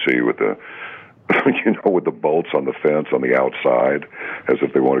Washington, D.C. with the with the bolts on the fence on the outside, as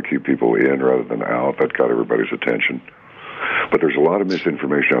if they want to keep people in rather than out, that got everybody's attention. But there's a lot of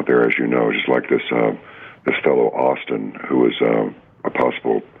misinformation out there, as you know, just like this fellow Austin, who is a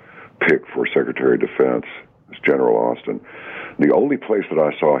possible pick for Secretary of Defense, this General Austin. The only place that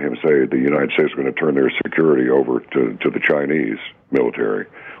I saw him say the United States was going to turn their security over to the Chinese military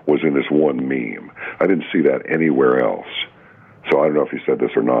was in this one meme. I didn't see that anywhere else. So I don't know if he said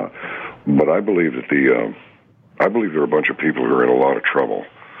this or not. But I believe that there are a bunch of people who are in a lot of trouble.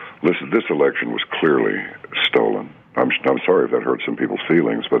 Listen, this election was clearly stolen. I'm sorry if that hurts some people's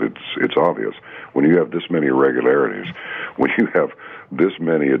feelings, but it's obvious. When you have this many irregularities, when you have this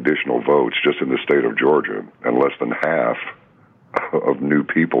many additional votes just in the state of Georgia, and less than half of new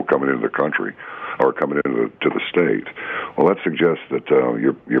people coming into the country or coming into the state, well, that suggests that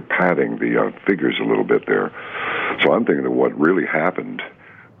you're padding the figures a little bit there. So I'm thinking that what really happened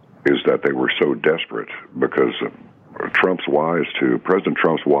is that they were so desperate because President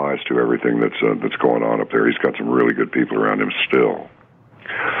Trump's wise to everything that's going on up there. He's got some really good people around him still.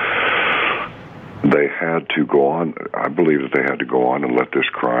 They had to go on. I believe that they had to go on and let this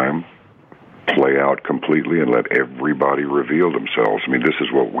crime play out completely and let everybody reveal themselves. I mean, this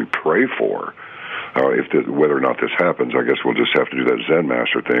is what we pray for. Whether or not this happens, I guess we'll just have to do that Zen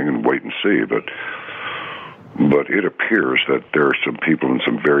Master thing and wait and see. But But it appears that there are some people in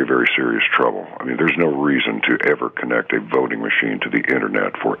some very, very serious trouble. I mean, there's no reason to ever connect a voting machine to the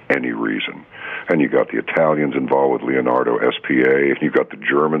Internet for any reason. And you got the Italians involved with Leonardo SPA, and you got the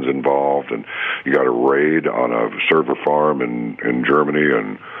Germans involved, and you got a raid on a server farm in Germany,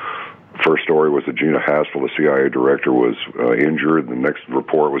 and first story was that Gina Haspel, the CIA director, was injured. The next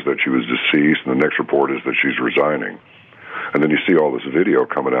report was that she was deceased, and the next report is that she's resigning. And then you see all this video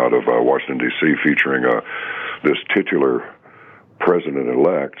coming out of Washington, D.C. featuring this titular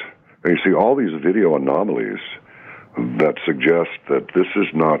president-elect, and you see all these video anomalies that suggest that this is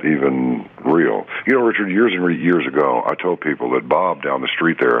not even real. You know, Richard, years and years ago, I told people that Bob down the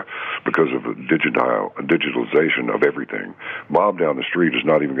street there, because of the digitalization of everything, Bob down the street is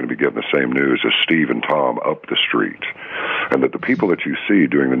not even going to be getting the same news as Steve and Tom up the street. And that the people that you see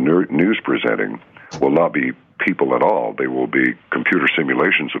doing the news presenting will not be people at all. They will be computer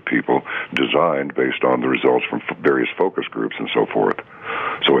simulations of people designed based on the results from various focus groups and so forth.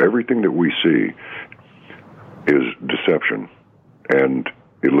 So everything that we see is deception and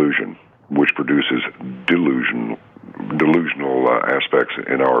illusion, which produces delusional aspects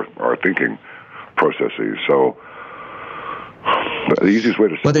in our thinking processes. So the easiest way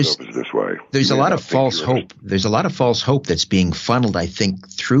to sum it up is this way. There's a lot of false hope. There's a lot of false hope that's being funneled, I think,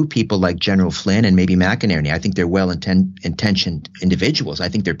 through people like General Flynn and maybe McInerney. I think they're well-intentioned individuals. I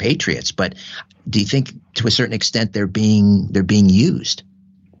think they're patriots. But do you think, to a certain extent, they're being used?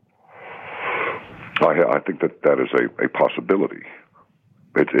 I think that is a possibility.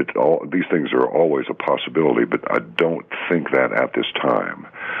 It's all, these things are always a possibility, but I don't think that at this time.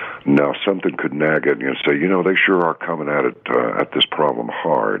 Now, something could nag at you and say, they sure are coming at it, at this problem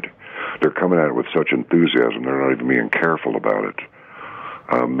hard. They're coming at it with such enthusiasm, they're not even being careful about it.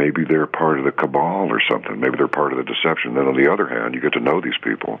 Maybe they're part of the cabal or something. Maybe they're part of the deception. Then on the other hand, you get to know these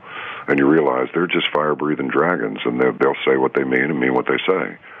people, and you realize they're just fire-breathing dragons, and they'll say what they mean and mean what they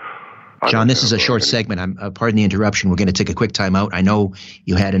say. John, this is a short segment. Pardon the interruption. We're going to take a quick time out. I know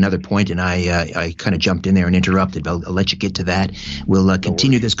you had another point, and I kind of jumped in there and interrupted, but I'll let you get to that. We'll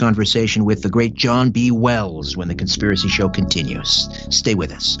continue this conversation with the great John B. Wells when the Conspiracy Show continues. Stay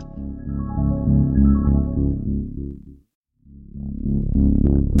with us.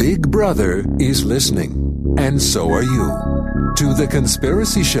 Big Brother is listening, and so are you, to The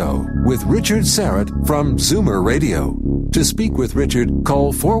Conspiracy Show with Richard Syrett from Zoomer Radio. To speak with Richard,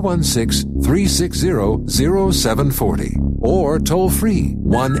 call 416-360-0740 or toll free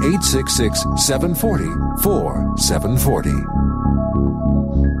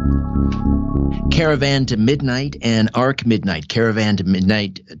 1-866-740-4740. Caravan to Midnight and Arc Midnight,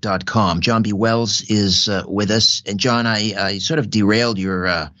 caravantomidnight.com. John B. Wells is with us. And John, I sort of derailed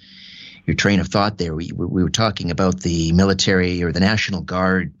your train of thought there. We were talking about the military or the National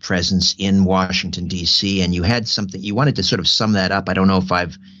Guard presence in Washington, D.C., and you had something, you wanted to sort of sum that up. I don't know if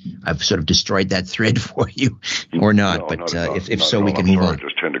I've sort of destroyed that thread for you or not, but if so, we can move on. I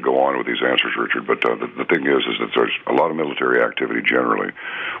just tend to go on with these answers, Richard, but the thing is that there's a lot of military activity generally.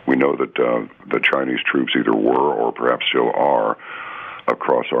 We know that the Chinese troops either were or perhaps still are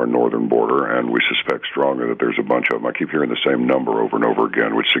across our northern border, and we suspect strongly that there's a bunch of them. I keep hearing the same number over and over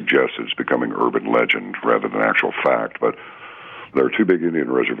again, which suggests it's becoming urban legend rather than actual fact. But there are two big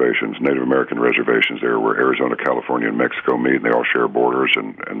Indian reservations, Native American reservations there, where Arizona, California, and Mexico meet, and they all share borders,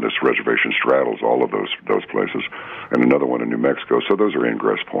 and this reservation straddles all of those places, and another one in New Mexico. So those are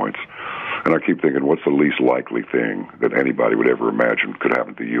ingress points. And I keep thinking, what's the least likely thing that anybody would ever imagine could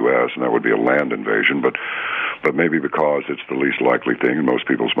happen to the U.S., and that would be a land invasion. But maybe because it's the least likely thing in most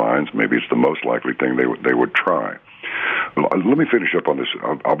people's minds, maybe it's the most likely thing they would try. Let me finish up on this.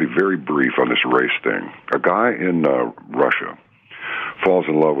 I'll be very brief on this race thing. A guy in Russia falls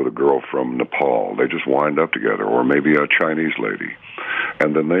in love with a girl from Nepal. They just wind up together, or maybe a Chinese lady.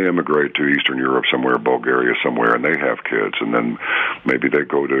 And then they immigrate to Eastern Europe somewhere, Bulgaria somewhere, and they have kids. And then maybe they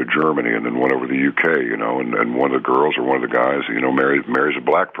go to Germany and then one over the UK, and one of the girls or one of the guys, marries a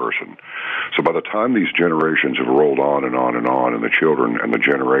black person. So by the time these generations have rolled on and on and on, and the children and the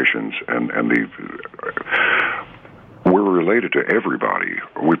generations we're related to everybody.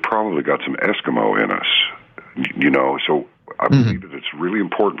 We probably got some Eskimo in us, so I believe that it's really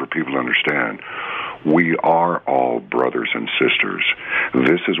important for people to understand we are all brothers and sisters.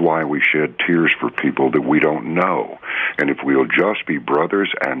 This is why we shed tears for people that we don't know. And if we'll just be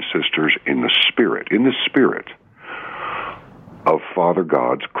brothers and sisters in the spirit of Father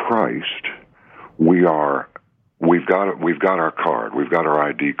God's Christ, we've got our card. We've got our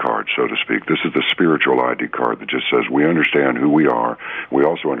ID card, so to speak. This is the spiritual ID card that just says we understand who we are. We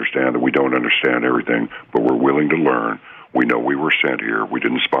also understand that we don't understand everything, but we're willing to learn. We know we were sent here. We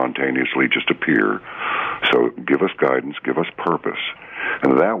didn't spontaneously just appear. So give us guidance, give us purpose.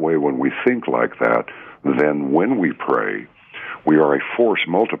 And that way, when we think like that, then when we pray, we are a force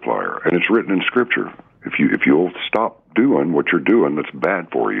multiplier. And it's written in Scripture. If you'll stop doing what you're doing that's bad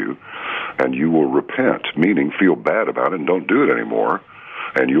for you, and you will repent, meaning feel bad about it and don't do it anymore,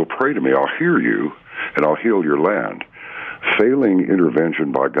 and you'll pray to me, I'll hear you, and I'll heal your land. Failing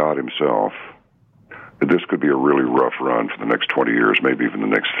intervention by God himself, this could be a really rough run for the next 20 years, maybe even the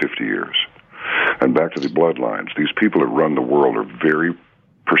next 50 years. And back to the bloodlines. These people that run the world are very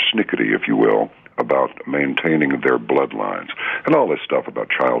persnickety, if you will, about maintaining their bloodlines. And all this stuff about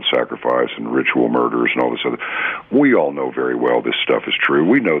child sacrifice and ritual murders and all this other. We all know very well this stuff is true.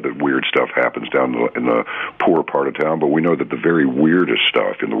 We know that weird stuff happens down in the poor part of town, but we know that the very weirdest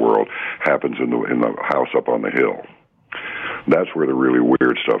stuff in the world happens in the house up on the hill. That's where the really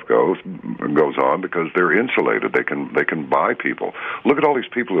weird stuff goes on, because they're insulated. They can buy people. Look at all these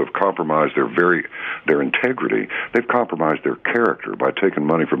people who have compromised their integrity. They've compromised their character by taking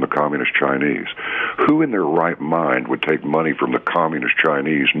money from the communist Chinese. Who in their right mind would take money from the communist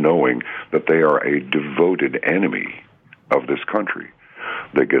Chinese knowing that they are a devoted enemy of this country?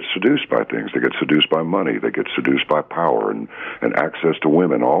 They get seduced by things. They get seduced by money. They get seduced by power and access to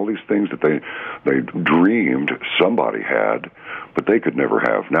women. All these things that they dreamed somebody had, but they could never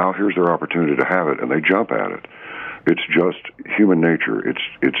have. Now here's their opportunity to have it, and they jump at it. It's just human nature.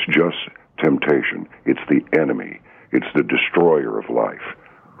 It's just temptation. It's the enemy. It's the destroyer of life.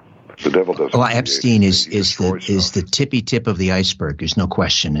 The devil doesn't. Well, Epstein is the tippy tip of the iceberg. There's no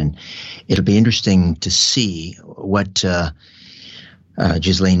question, and it'll be interesting to see what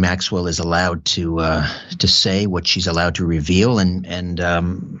Ghislaine Maxwell is allowed to say, what she's allowed to reveal, and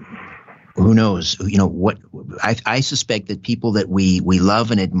who knows? You know what? I suspect that people that we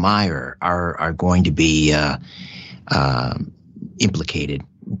love and admire are going to be implicated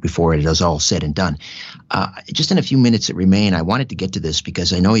before it is all said and done. Just in a few minutes that remain, I wanted to get to this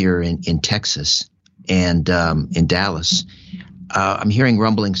because I know you're in Texas and in Dallas. I'm hearing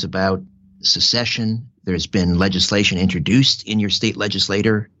rumblings about secession. There's been legislation introduced in your state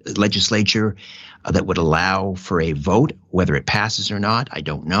legislature that would allow for a vote. Whether it passes or not, I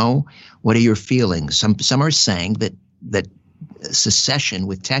don't know. What are your feelings? Some are saying that secession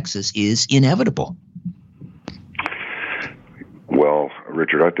with Texas is inevitable. Well,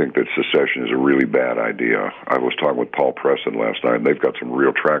 Richard, I think that secession is a really bad idea. I was talking with Paul Preston last night, and they've got some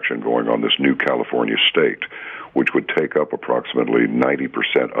real traction going on this new California state, which would take up approximately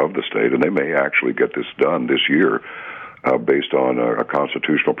 90% of the state, and they may actually get this done this year based on a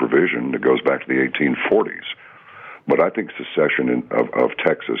constitutional provision that goes back to the 1840s. But I think secession of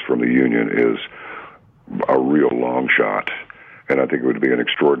Texas from the Union is a real long shot, and I think it would be an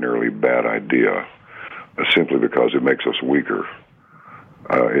extraordinarily bad idea simply because it makes us weaker.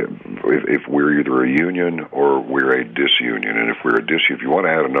 If we're either a union or we're a disunion, and if we're a disunion, if you want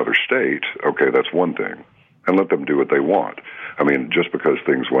to add another state, okay, that's one thing. And let them do what they want. I mean, just because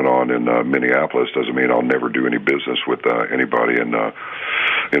things went on in Minneapolis doesn't mean I'll never do any business with anybody in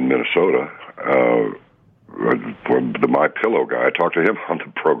Minnesota. The My Pillow guy, I talked to him on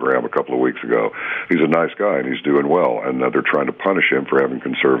the program a couple of weeks ago. He's a nice guy, and he's doing well. And they're trying to punish him for having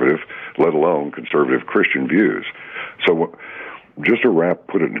conservative, let alone conservative Christian views. So just to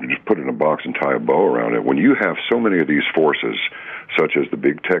put it in a box and tie a bow around it, when you have so many of these forces, such as the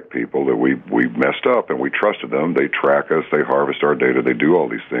big tech people that we messed up and we trusted them, they track us, they harvest our data, they do all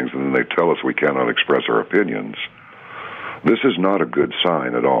these things, and then they tell us we cannot express our opinions. This is not a good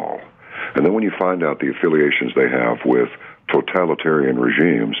sign at all. And then when you find out the affiliations they have with totalitarian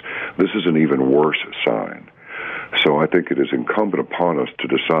regimes, this is an even worse sign. So I think it is incumbent upon us to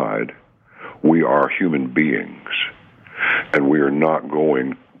decide we are human beings, and we are not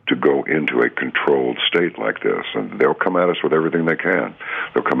going to go into a controlled state like this. And they'll come at us with everything they can.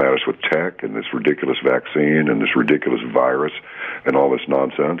 They'll come at us with tech and this ridiculous vaccine and this ridiculous virus and all this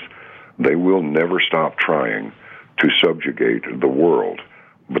nonsense. They will never stop trying to subjugate the world.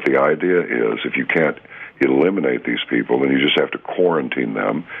 But the idea is, if you can't eliminate these people, then you just have to quarantine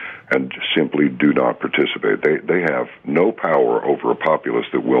them and simply do not participate. They have no power over a populace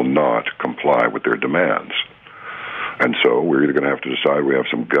that will not comply with their demands. And so we're either going to have to decide we have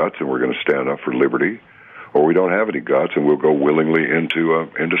some guts and we're going to stand up for liberty, or we don't have any guts and we'll go willingly into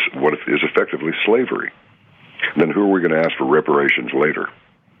what is effectively slavery. And then who are we going to ask for reparations later?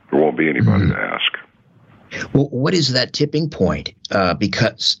 There won't be anybody to ask. Well, what is that tipping point?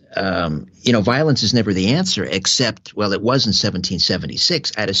 Because, violence is never the answer, except, well, it was in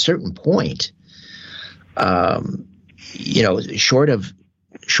 1776. At a certain point, short of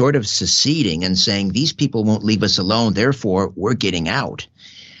short of seceding and saying these people won't leave us alone, therefore we're getting out.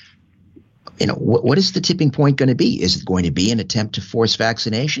 What is the tipping point going to be? Is it going to be an attempt to force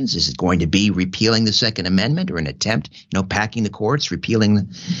vaccinations? Is it going to be repealing the Second Amendment, or an attempt, packing the courts, repealing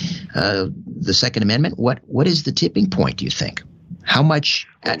the Second Amendment? What is the tipping point, do you think? How much,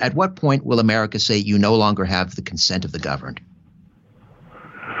 at what point will America say you no longer have the consent of the governed?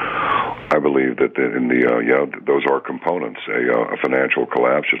 I believe that those are components. A financial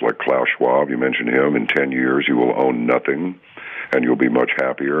collapse, just like Klaus Schwab, you mentioned him, in 10 years you will own nothing and you'll be much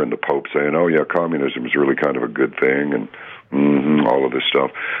happier. And the Pope saying, oh yeah, communism is really kind of a good thing, and all of this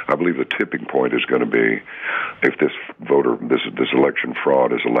stuff. I believe the tipping point is going to be if this election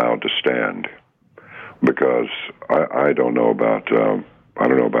fraud is allowed to stand. Because I don't know about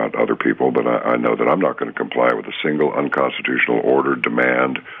other people, but I know that I'm not going to comply with a single unconstitutional order,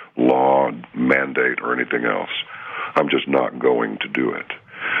 demand, law, mandate, or anything else. I'm just not going to do it.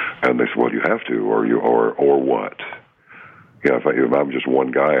 And they said, well, you have to, or what? Yeah, if I'm just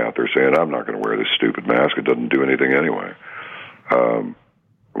one guy out there saying I'm not going to wear this stupid mask, it doesn't do anything anyway.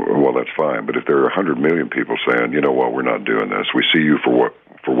 Well, that's fine. But if there are 100 million people saying, you know what, we're not doing this. We see you for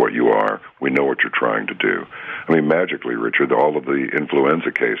what you are. We know what you're trying to do. I mean, magically, Richard, all of the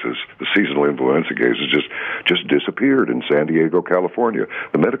influenza cases, the seasonal influenza cases, just disappeared in San Diego, California.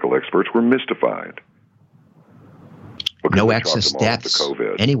 The medical experts were mystified. No excess deaths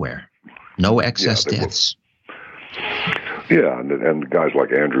anywhere. No excess deaths. Yeah, and guys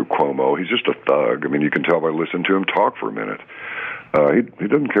like Andrew Cuomo, he's just a thug. I mean, you can tell by listening to him talk for a minute. He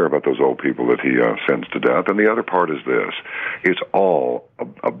doesn't care about those old people that he sends to death. And the other part is this. It's all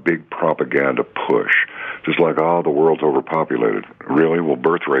a big propaganda push. Just like, the world's overpopulated. Really? Well,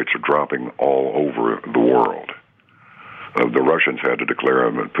 birth rates are dropping all over the world. The Russians had to declare,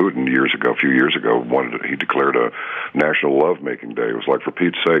 Putin a few years ago, he declared a national lovemaking day. It was like, for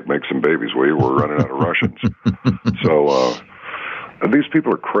Pete's sake, make some babies, will you? We're running out of Russians. So, and these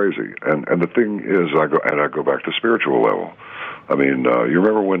people are crazy. And the thing is, I go back to spiritual level. I mean, you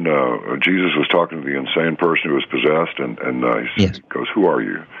remember when Jesus was talking to the insane person who was possessed, and he goes, who are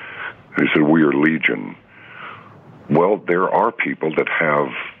you? And he said, we are Legion. Well, there are people that have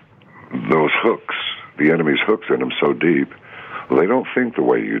those hooks, the enemy's hooks in them so deep, they don't think the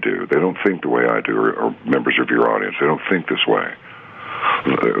way you do. They don't think the way I do, or members of your audience. They don't think this way.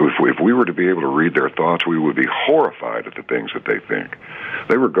 If we were to be able to read their thoughts, we would be horrified at the things that they think.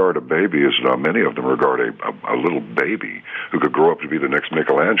 They regard a baby as many of them regard a little baby who could grow up to be the next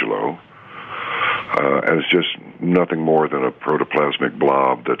Michelangelo, as just nothing more than a protoplasmic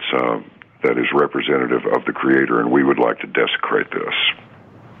blob that is representative of the Creator, and we would like to desecrate this.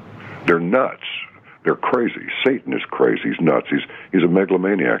 They're nuts. They're crazy. Satan is crazy. He's nuts. He's a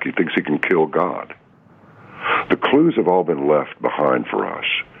megalomaniac. He thinks he can kill God. The clues have all been left behind for us.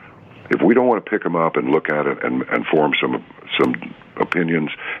 If we don't want to pick them up and look at it and form some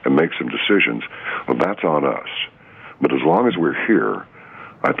opinions and make some decisions, well, that's on us. But as long as we're here,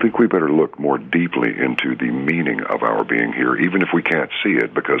 I think we better look more deeply into the meaning of our being here, even if we can't see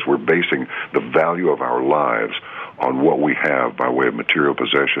it, because we're basing the value of our lives on what we have by way of material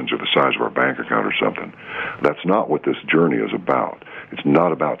possessions or the size of our bank account or something. That's not what this journey is about. It's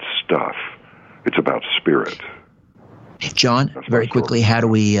not about stuff. It's about spirit. John, very quickly, how do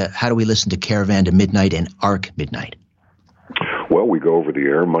we listen to Caravan to Midnight and Arc Midnight? Well, we go over the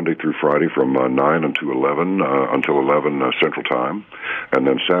air Monday through Friday from 9 until 11 Central Time, and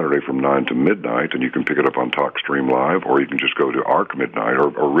then Saturday from 9 to midnight, and you can pick it up on TalkStream Live, or you can just go to Arc Midnight,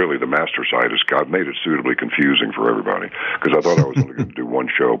 or really the master site. I've made it suitably confusing for everybody, because I thought I was only going to do one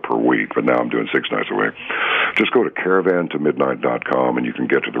show per week, but now I'm doing 6 nights a week. Just go to caravantomidnight.com, and you can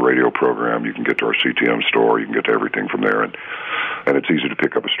get to the radio program, you can get to our CTM store, you can get to everything from there, and it's easy to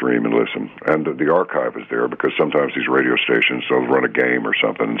pick up a stream and listen. And the archive is there, because sometimes these radio stations, they'll run a game or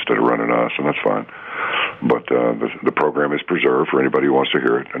something instead of running us, and that's fine. But the program is preserved for anybody who wants to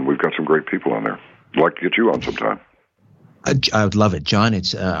hear it, and we've got some great people on there. I'd like to get you on sometime. I would love it, John.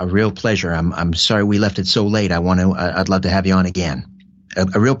 It's a real pleasure. I'm sorry we left it so late. I'd love to have you on again.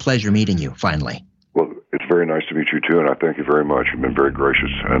 A real pleasure meeting you finally. Well, it's very nice to meet you too, and I thank you very much. You've been very gracious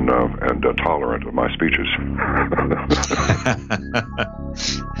and tolerant of my speeches.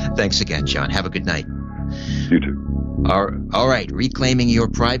 Thanks again, John. Have a good night. You too. All right, reclaiming your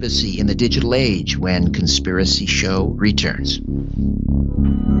privacy in the digital age when Conspiracy Show returns.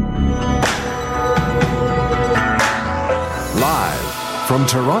 Live from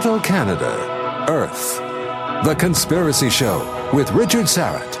Toronto, Canada, Earth, The Conspiracy Show with Richard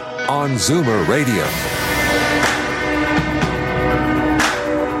Syrett on Zoomer Radio.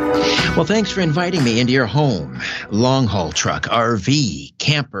 Well, thanks for inviting me into your home. Long-haul truck, RV,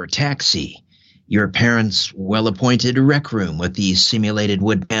 camper, taxi. Your parents' well-appointed rec room with the simulated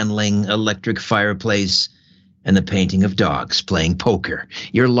wood paneling, electric fireplace, and the painting of dogs playing poker.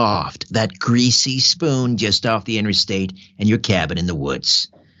 Your loft, that greasy spoon just off the interstate, and your cabin in the woods.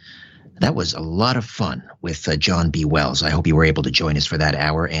 That was a lot of fun with John B. Wells. I hope you were able to join us for that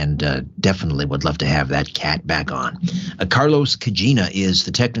hour, and definitely would love to have that cat back on. Carlos Cagina is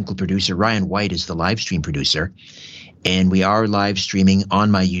the technical producer. Ryan White is the live stream producer. And we are live streaming on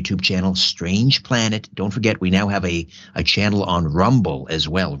my YouTube channel, Strange Planet. Don't forget, we now have a channel on Rumble as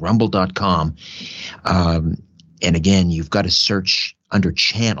well, rumble.com. And again, you've got to search under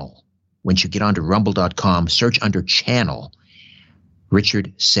channel. Once you get onto rumble.com, search under channel,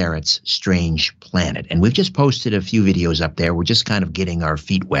 Richard Syrett's Strange Planet. And we've just posted a few videos up there. We're just kind of getting our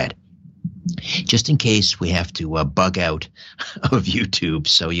feet wet, just in case we have to bug out of YouTube,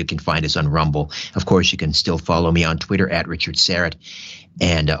 so you can find us on Rumble. Of course, you can still follow me on Twitter at Richard Syrett,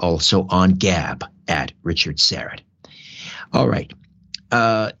 and also on Gab at Richard Syrett. All right.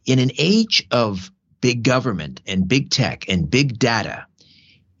 In an age of big government and big tech and big data,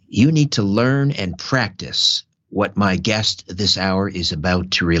 you need to learn and practice what my guest this hour is about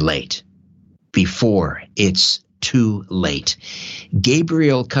to relate before it's too late.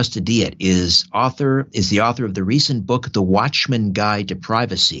 Gabriel Custodiet is the author of the recent book, The Watchman Guide to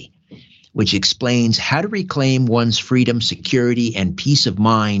Privacy, which explains how to reclaim one's freedom, security, and peace of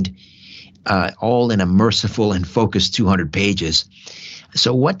mind, all in a merciful and focused 200 pages.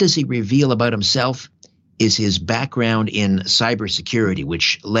 So what does he reveal about himself? Is his background in cybersecurity,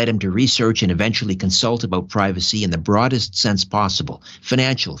 which led him to research and eventually consult about privacy in the broadest sense possible: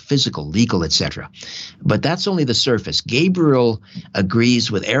 financial, physical, legal, etc. But that's only the surface. Gabriel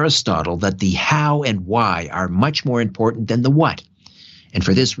agrees with Aristotle that the how and why are much more important than the what. And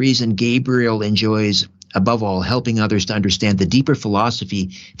for this reason, Gabriel enjoys, above all, helping others to understand the deeper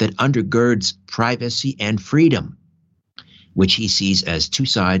philosophy that undergirds privacy and freedom, which he sees as two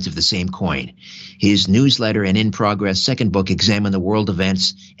sides of the same coin. His newsletter and In Progress second book examine the world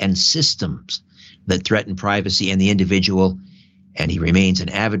events and systems that threaten privacy and the individual, and he remains an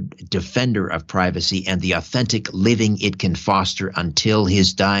avid defender of privacy and the authentic living it can foster until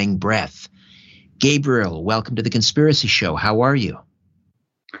his dying breath. Gabriel, welcome to The Conspiracy Show. How are you?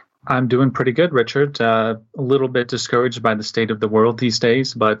 I'm doing pretty good, Richard. A little bit discouraged by the state of the world these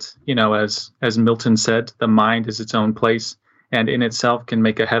days, but, you know, as Milton said, the mind is its own place, and in itself can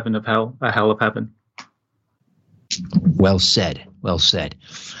make a heaven of hell, a hell of heaven. Well said. Well said.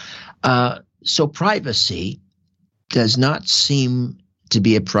 So privacy does not seem to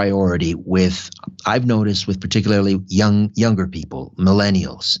be a priority I've noticed with particularly younger people,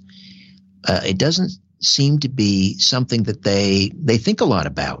 millennials. It doesn't seem to be something that they think a lot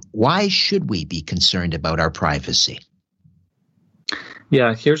about. Why should we be concerned about our privacy?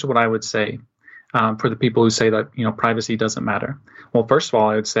 Yeah, here's what I would say for the people who say that, you know, privacy doesn't matter. Well, first of all,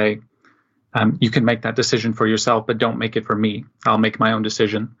 I would say you can make that decision for yourself, but don't make it for me. I'll make my own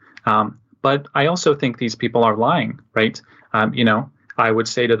decision. But I also think these people are lying, right? You know, I would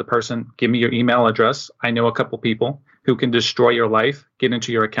say to the person, give me your email address. I know a couple people who can destroy your life, get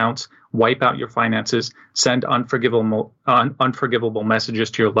into your accounts, wipe out your finances, send unforgivable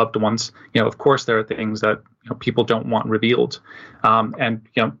messages to your loved ones. You know, of course, there are things that, you know, people don't want revealed. And,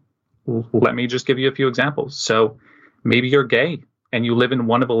 you know, let me just give you a few examples. So maybe you're gay and you live in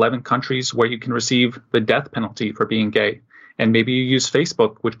one of 11 countries where you can receive the death penalty for being gay. And maybe you use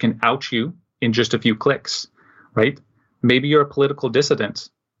Facebook, which can out you in just a few clicks, right? Maybe you're a political dissident.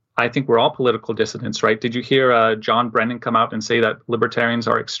 I think we're all political dissidents, right? Did you hear John Brennan come out and say that libertarians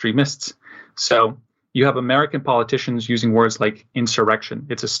are extremists? So you have American politicians using words like insurrection.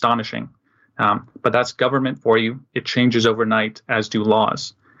 It's astonishing. But that's government for you. It changes overnight, as do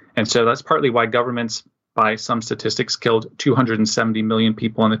laws. And so that's partly why governments, by some statistics, killed 270 million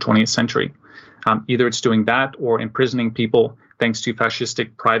people in the 20th century. Either it's doing that or imprisoning people thanks to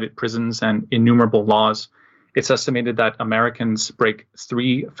fascistic private prisons and innumerable laws. It's estimated that Americans break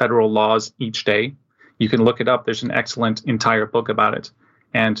 3 federal laws each day. You can look it up. There's an excellent entire book about it.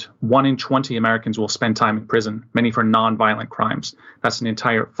 And 1 in 20 Americans will spend time in prison, many for nonviolent crimes. That's an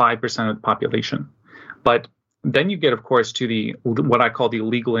entire 5% of the population. But then you get, of course, to what I call the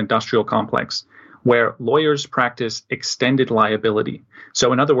legal industrial complex, where lawyers practice extended liability.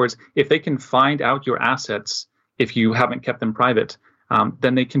 So in other words, if they can find out your assets, if you haven't kept them private,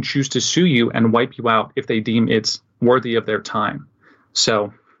 then they can choose to sue you and wipe you out if they deem it's worthy of their time.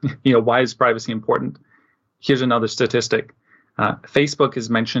 So, you know, why is privacy important? Here's another statistic. Facebook is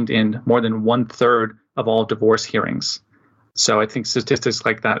mentioned in more than 1/3 of all divorce hearings. So I think statistics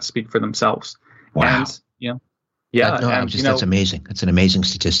like that speak for themselves. Wow. And, yeah. That's amazing. That's an amazing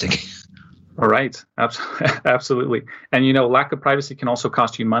statistic. All right. Absolutely. And, lack of privacy can also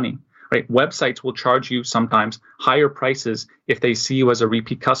cost you money, right? Websites will charge you sometimes higher prices if they see you as a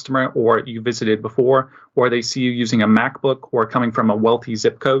repeat customer or you visited before, or they see you using a MacBook or coming from a wealthy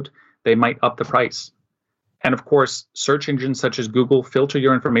zip code. They might up the price. And of course, search engines such as Google filter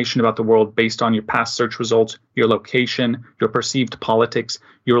your information about the world based on your past search results, your location, your perceived politics.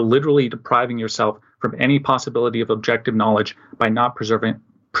 You're literally depriving yourself from any possibility of objective knowledge by not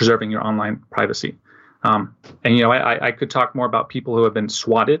preserving your online privacy. I could talk more about people who have been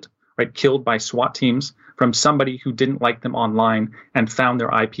swatted, right, killed by SWAT teams from somebody who didn't like them online and found their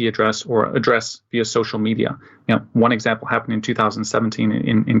IP address or address via social media. One example happened in 2017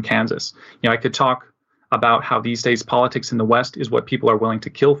 in Kansas. I could talk about how these days politics in the West is what people are willing to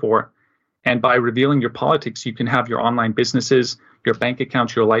kill for. And by revealing your politics, you can have your online businesses, your bank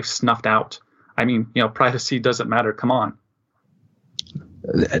accounts, your life snuffed out. I mean, privacy doesn't matter. Come on.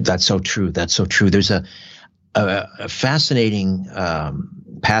 That's so true. That's so true. There's a fascinating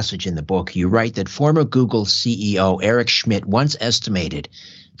passage in the book. You write that former Google CEO Eric Schmidt once estimated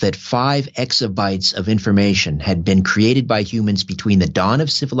that 5 exabytes of information had been created by humans between the dawn of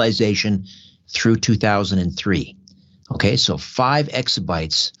civilization through 2003. Okay, so 5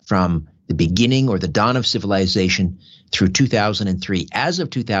 exabytes from the beginning or the dawn of civilization through 2003. As of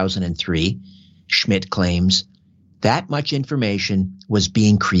 2003, Schmidt claims that much information was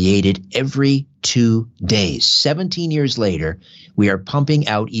being created every 2 days. 17 years later, we are pumping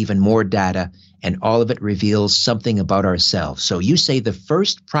out even more data, and all of it reveals something about ourselves. So you say the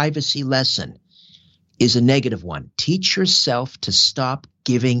first privacy lesson is a negative one. Teach yourself to stop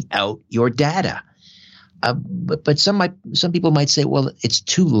giving out your data. But some people might say, well, it's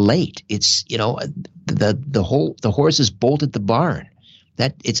too late. It's, the horse is bolted the barn.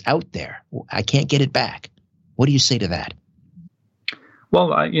 That it's out there. I can't get it back. What do you say to that?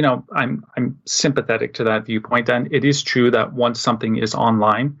 Well, I'm sympathetic to that viewpoint, and it is true that once something is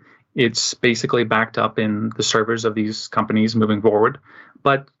online, it's basically backed up in the servers of these companies moving forward.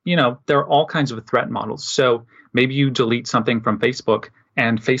 But there are all kinds of threat models. So maybe you delete something from Facebook,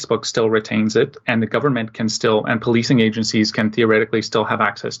 and Facebook still retains it, and the government can still, and policing agencies can theoretically still have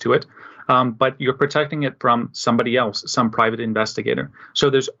access to it. But you're protecting it from somebody else, some private investigator. So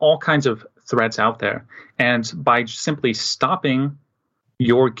there's all kinds of threats out there. And by simply stopping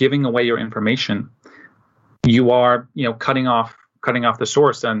your giving away your information, you are, cutting off the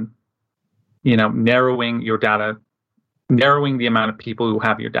source and, narrowing your data, narrowing the amount of people who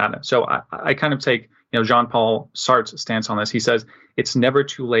have your data. So I kind of take, Jean-Paul Sartre's stance on this. He says it's never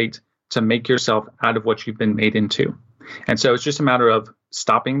too late to make yourself out of what you've been made into. And so it's just a matter of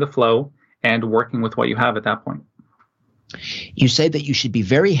stopping the flow and working with what you have at that point. You say that you should be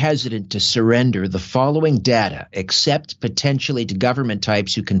very hesitant to surrender the following data, except potentially to government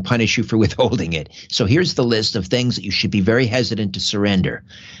types who can punish you for withholding it. So here's the list of things that you should be very hesitant to surrender.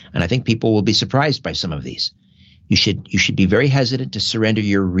 And I think people will be surprised by some of these. You should be very hesitant to surrender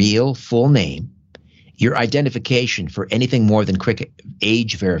your real full name, your identification for anything more than quick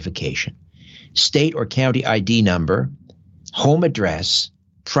age verification, state or county ID number, home address,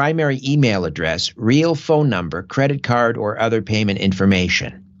 primary email address, real phone number, credit card, or other payment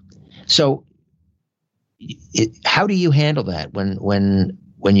information. So how do you handle that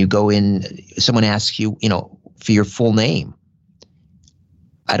when you go in, someone asks you, for your full name?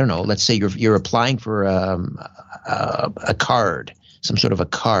 I don't know. Let's say you're applying for a card, some sort of a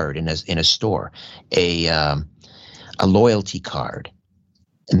card in a store, a loyalty card,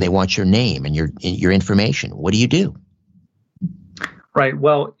 and they want your name and your information. What do you do? Right.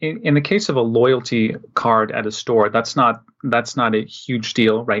 Well, in the case of a loyalty card at a store, that's not a huge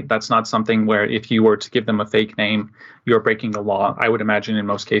deal, right? That's not something where if you were to give them a fake name, you're breaking the law, I would imagine, in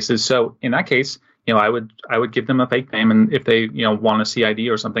most cases. So in that case, I would give them a fake name, and if they want a CID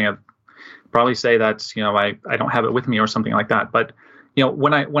or something, I'd probably say that I don't have it with me or something like that. But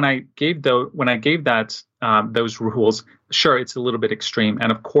when I gave those rules, sure, it's a little bit extreme,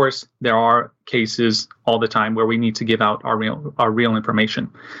 and of course there are cases all the time where we need to give out our real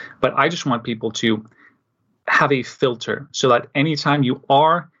information. But I just want people to have a filter so that anytime you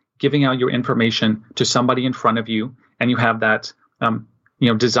are giving out your information to somebody in front of you, and you have that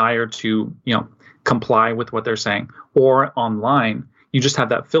desire to comply with what they're saying, or online, you just have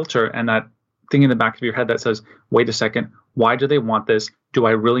that filter and that thing in the back of your head that says, wait a second, why do they want this? Do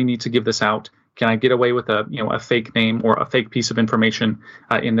I really need to give this out? Can I get away with a fake name or a fake piece of information?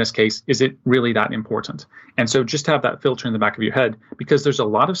 In this case, is it really that important? And so just have that filter in the back of your head, because there's a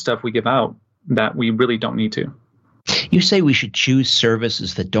lot of stuff we give out that we really don't need to. You say we should choose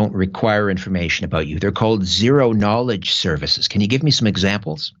services that don't require information about you. They're called zero-knowledge services. Can you give me some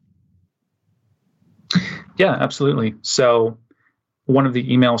examples? Yeah, absolutely. So one of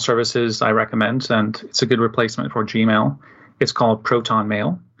the email services I recommend, and it's a good replacement for Gmail, it's called Proton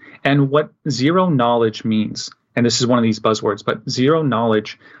Mail. And what zero knowledge means, and this is one of these buzzwords, but zero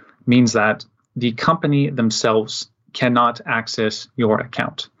knowledge means that the company themselves cannot access your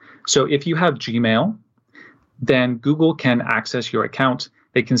account. So if you have Gmail, then Google can access your account.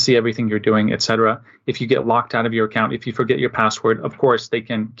 They can see everything you're doing, etc. If you get locked out of your account, if you forget your password, of course, they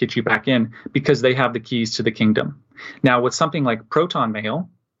can get you back in because they have the keys to the kingdom. Now, with something like Proton Mail,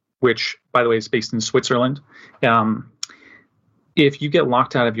 which, by the way, is based in Switzerland, if you get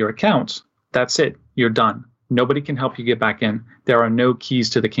locked out of your account, that's it. You're done. Nobody can help you get back in. There are no keys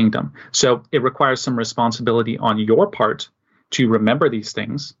to the kingdom. So it requires some responsibility on your part to remember these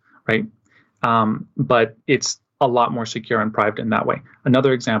things, right? But it's a lot more secure and private in that way.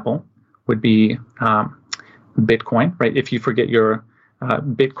 Another example would be Bitcoin, right? If you forget your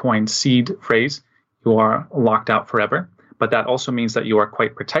Bitcoin seed phrase, you are locked out forever. But that also means that you are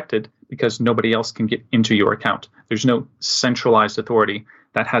quite protected because nobody else can get into your account. There's no centralized authority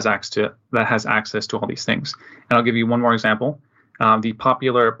that has access to all these things. And I'll give you one more example. The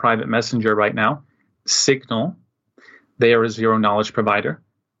popular private messenger right now, Signal, they are a zero-knowledge provider,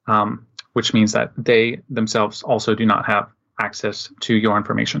 which means that they themselves also do not have access to your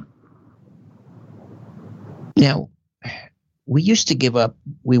information. Now,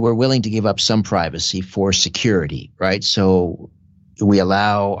 we were willing to give up some privacy for security, right? So we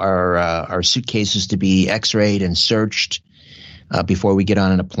allow our suitcases to be x-rayed and searched before we get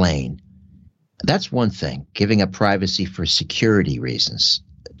on a plane. That's one thing, giving up privacy for security reasons.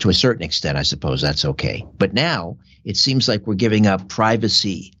 To a certain extent, I suppose that's okay. But now it seems like we're giving up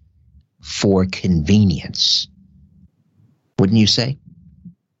privacy for convenience. Wouldn't you say?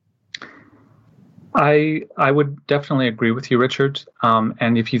 I would definitely agree with you, Richard.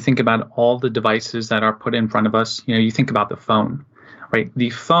 And if you think about all the devices that are put in front of us, you think about the phone, right? The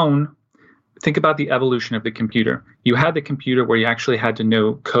phone, think about the evolution of the computer. You had the computer where you actually had to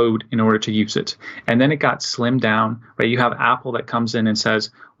know code in order to use it. And then it got slimmed down, right? You have Apple that comes in and says,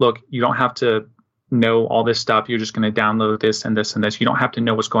 look, you don't have to know all this stuff. You're just going to download this and this and this. You don't have to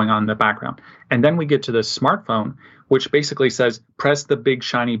know what's going on in the background. And then we get to the smartphone, which basically says, press the big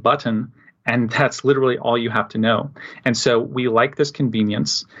shiny button. And that's literally all you have to know. And so we like this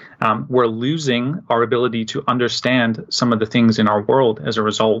convenience. We're losing our ability to understand some of the things in our world as a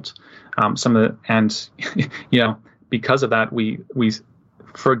result. Because of that, we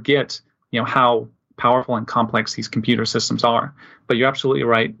forget, how powerful and complex these computer systems are. But you're absolutely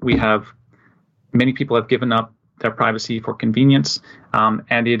right. Many people have given up their privacy for convenience,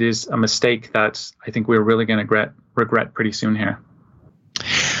 and it is a mistake that I think we're really going to regret pretty soon here.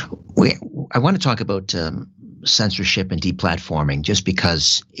 I want to talk about censorship and deplatforming just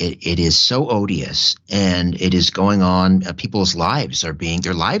because it is so odious and it is going on. People's lives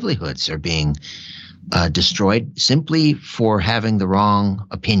their livelihoods are being destroyed simply for having the wrong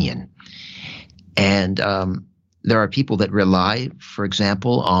opinion. And there are people that rely, for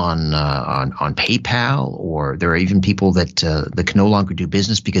example, on PayPal, or there are even people that can no longer do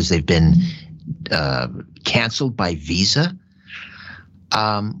business because they've been canceled by Visa.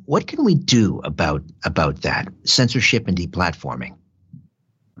 What can we do about that censorship and deplatforming?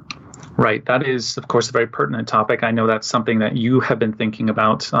 Right. That is, of course, a very pertinent topic. I know that's something that you have been thinking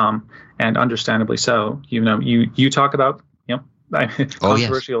about, and understandably so. You talk about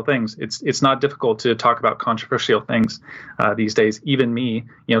controversial things. It's not difficult to talk about controversial things these days. Even me,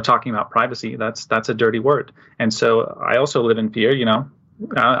 talking about privacy, that's a dirty word. And so I also live in fear.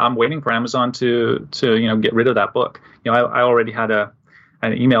 I'm waiting for Amazon to get rid of that book. I already had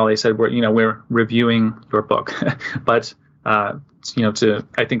an email. They said we're reviewing your book, but I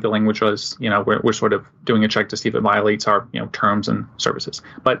think the language was we're sort of doing a check to see if it violates our terms and services.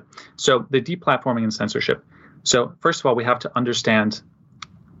 But so the deplatforming and censorship. So first of all, we have to understand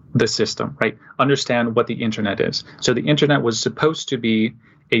the system, right? Understand what the internet is. So the internet was supposed to be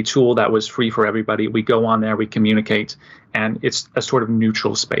a tool that was free for everybody. We go on there, we communicate, and it's a sort of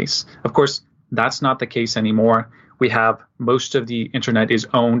neutral space. Of course, that's not the case anymore. We have most of the internet is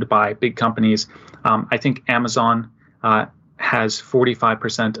owned by big companies. I think Amazon has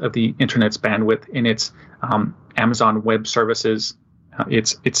 45% of the internet's bandwidth in its Amazon Web Services.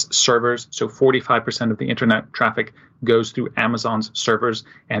 It's servers. So 45% of the internet traffic goes through Amazon's servers,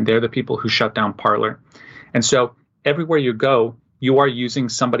 and they're the people who shut down Parler. And so everywhere you go, you are using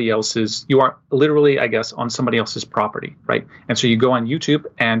you are literally, I guess, on somebody else's property, right? And so you go on YouTube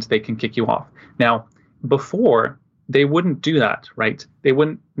and they can kick you off. Now, before, they wouldn't do that, right? They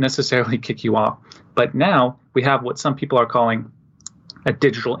wouldn't necessarily kick you off. But now we have what some people are calling a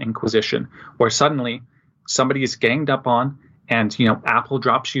digital inquisition, where suddenly somebody is ganged up on, and Apple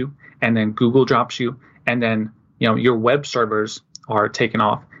drops you, and then Google drops you, and then your web servers are taken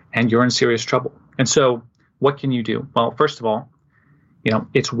off, and you're in serious trouble. And so what can you do? Well, first of all,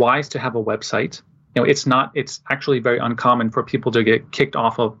 it's wise to have a website. It's actually very uncommon for people to get kicked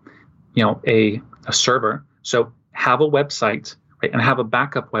off of a server. So have a website, right, and have a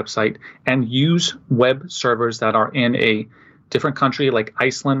backup website, and use web servers that are in a different country, like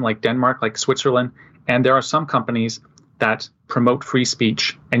Iceland, like Denmark, like Switzerland. And there are some companies that promote free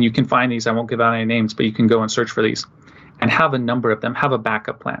speech, and you can find these. I won't give out any names, but you can go and search for these and have a number of them. Have a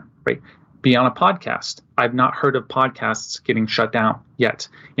backup plan, right? Be on a podcast. I've not heard of podcasts getting shut down yet.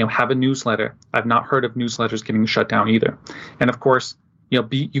 Have a newsletter. I've not heard of newsletters getting shut down either. And of course,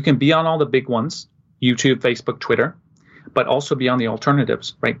 you can be on all the big ones, YouTube, Facebook, Twitter, but also be on the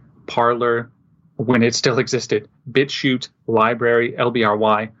alternatives, right? Parler, when it still existed, BitChute, Library,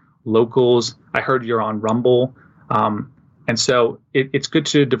 LBRY, Locals. I heard you're on Rumble. And so it's good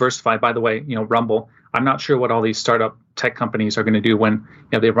to diversify. By the way, Rumble, I'm not sure what all these startup tech companies are going to do when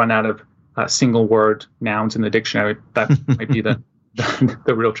they run out of single word nouns in the dictionary. That might be the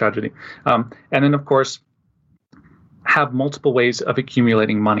real tragedy. And then, of course, have multiple ways of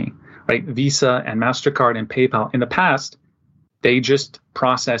accumulating money, right? Visa and MasterCard and PayPal. In the past, they just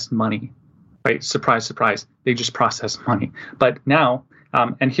processed money, right? Surprise, surprise. They just processed money. But now,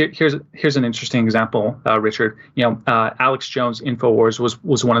 and here's an interesting example, Richard. Alex Jones, InfoWars,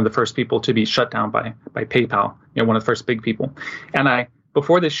 was one of the first people to be shut down by PayPal. One of the first big people. And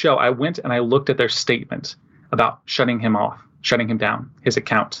before this show, I went and I looked at their statement about shutting him down, his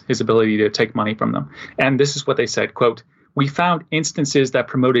account, his ability to take money from them. And this is what they said, quote, "We found instances that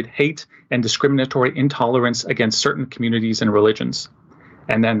promoted hate and discriminatory intolerance against certain communities and religions."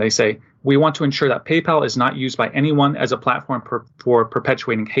 And then they say, "We want to ensure that PayPal is not used by anyone as a platform for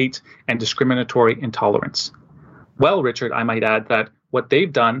perpetuating hate and discriminatory intolerance." Well, Richard, I might add that what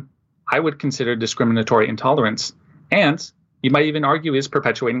they've done, I would consider discriminatory intolerance, and you might even argue is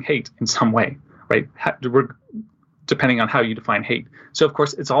perpetuating hate in some way, right? Depending on how you define hate. So, of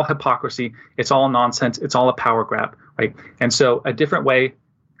course, it's all hypocrisy. It's all nonsense. It's all a power grab, right? And so a different way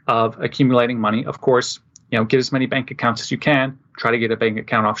of accumulating money, of course, get as many bank accounts as you can. Try to get a bank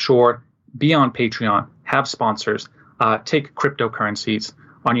account offshore. Be on Patreon. Have sponsors. Take cryptocurrencies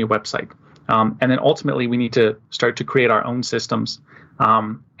on your website. And then ultimately, we need to start to create our own systems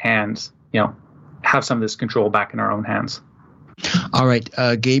and have some of this control back in our own hands. All right,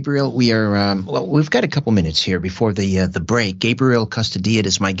 Gabriel, we are we've got a couple minutes here before the break. Gabriel Custodiet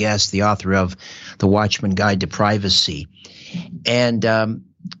is my guest, the author of The Watchman Guide to Privacy. And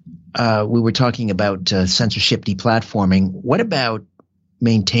we were talking about censorship deplatforming. What about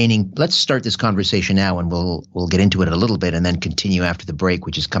maintaining – let's start this conversation now, and we'll get into it a little bit and then continue after the break,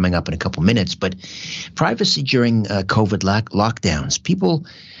 which is coming up in a couple minutes. But privacy during COVID lockdowns. People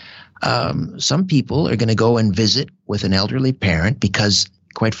 – some people are going to go and visit with an elderly parent because,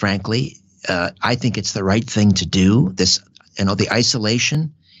 quite frankly, I think it's the right thing to do. This, the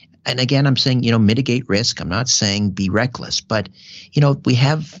isolation. And again, I'm saying, mitigate risk. I'm not saying be reckless. But, we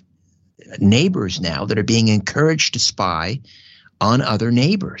have neighbors now that are being encouraged to spy on other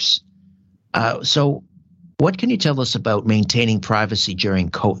neighbors. So what can you tell us about maintaining privacy during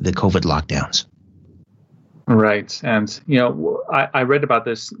the COVID lockdowns? Right. And, I read about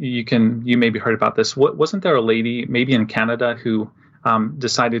this. You maybe heard about this. Wasn't there a lady maybe in Canada who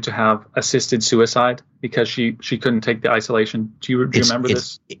decided to have assisted suicide because she couldn't take the isolation? Do you remember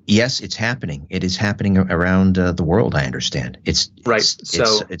this? Yes, it's happening. It is happening around the world, I understand. It's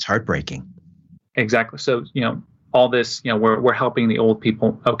heartbreaking. Exactly. So, all this, we're helping the old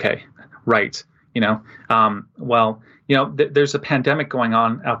people. Okay. Right. There's a pandemic going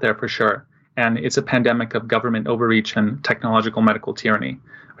on out there for sure. And it's a pandemic of government overreach and technological medical tyranny,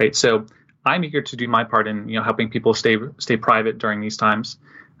 right? So I'm eager to do my part in, helping people stay private during these times.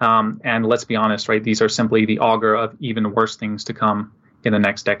 And let's be honest, right? These are simply the augur of even worse things to come in the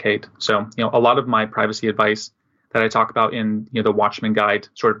next decade. So, a lot of my privacy advice that I talk about in the Watchman Guide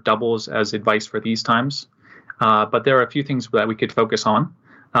sort of doubles as advice for these times. But there are a few things that we could focus on.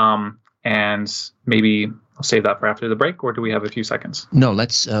 And maybe I'll save that for after the break, or do we have a few seconds? No,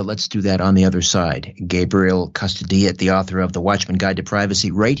 let's do that on the other side. Gabriel Custodiet, the author of The Watchman Guide to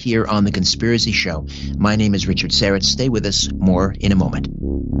Privacy, right here on The Conspiracy Show. My name is Richard Serrett. Stay with us. More in a moment.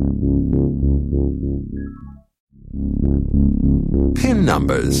 PIN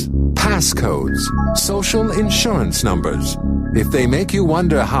numbers, passcodes, social insurance numbers. If they make you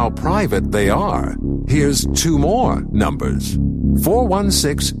wonder how private they are, Here's two more numbers.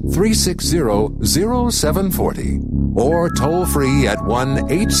 416-360-0740 or toll free at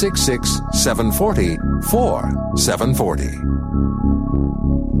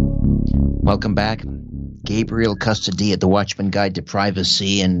 1-866-740-4740. Welcome back. Gabriel Custody at the Watchman Guide to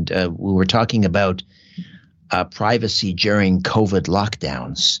Privacy, and we were talking about privacy during COVID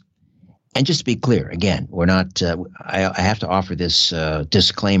lockdowns. And just to be clear, again, we're not I have to offer this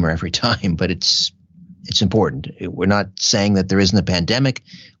disclaimer every time, but it's important. We're not saying that there isn't a pandemic.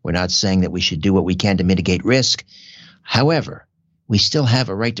 We're not saying that we should do what we can to mitigate risk. However, we still have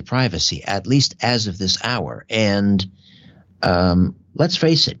a right to privacy, at least as of this hour. And let's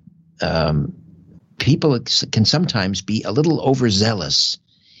face it, people can sometimes be a little overzealous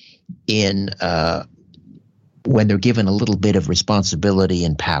in when they're given a little bit of responsibility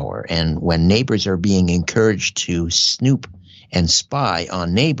and power. And when neighbors are being encouraged to snoop and spy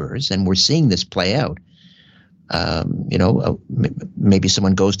on neighbors, and we're seeing this play out. Maybe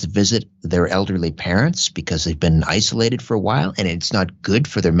someone goes to visit their elderly parents because they've been isolated for a while, and it's not good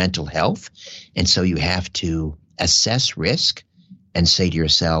for their mental health. And so you have to assess risk and say to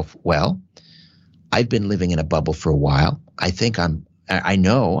yourself, well, I've been living in a bubble for a while. I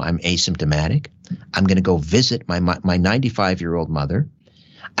know I'm asymptomatic. I'm going to go visit my 95-year-old mother.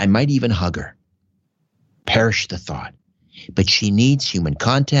 I might even hug her. Perish the thought. But she needs human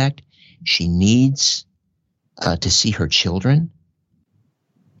contact. She needs to see her children.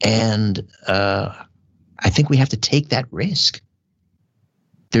 And I think we have to take that risk.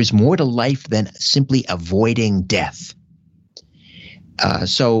 There's more to life than simply avoiding death.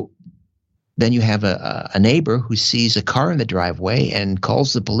 So then you have a neighbor who sees a car in the driveway and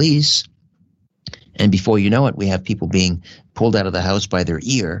calls the police. And before you know it, we have people being pulled out of the house by their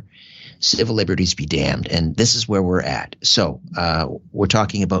ear. Civil liberties be damned. And this is where we're at. So we're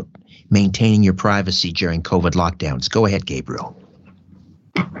talking about maintaining your privacy during COVID lockdowns. Go ahead, Gabriel.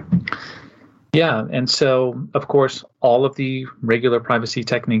 Yeah, and so, of course, all of the regular privacy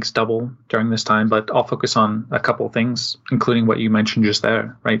techniques double during this time, but I'll focus on a couple of things, including what you mentioned just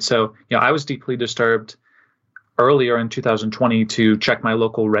there, right? So, I was deeply disturbed earlier in 2020 to check my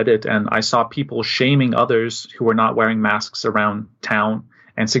local Reddit, and I saw people shaming others who were not wearing masks around town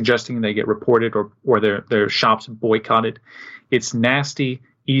and suggesting they get reported or their shops boycotted. It's nasty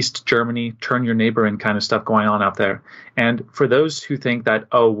East Germany, turn your neighbor in kind of stuff going on out there. And for those who think that,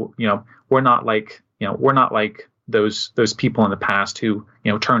 we're not like those people in the past who,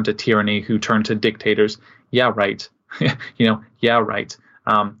 turned to tyranny, who turned to dictators. Yeah, right. Yeah, right.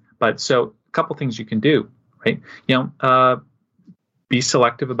 But so a couple things you can do, right? Be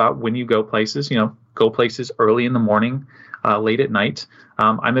selective about when you go places, go places early in the morning, late at night.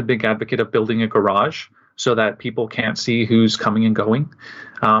 I'm a big advocate of building a garage so that people can't see who's coming and going.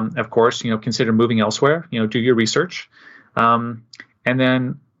 Of course, consider moving elsewhere, do your research. And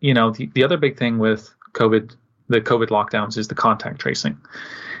then, the other big thing with the COVID lockdowns is the contact tracing.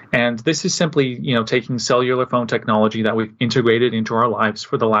 And this is simply, taking cellular phone technology that we've integrated into our lives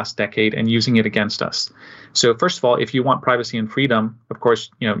for the last decade and using it against us. So first of all, if you want privacy and freedom, of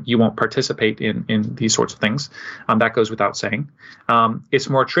course, you won't participate in these sorts of things. That goes without saying. It's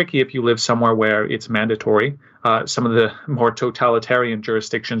more tricky if you live somewhere where it's mandatory. Some of the more totalitarian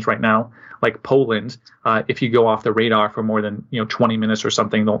jurisdictions right now, like Poland, if you go off the radar for more than 20 minutes or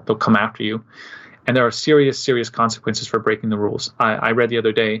something, they'll come after you. And there are serious consequences for breaking the rules. I read the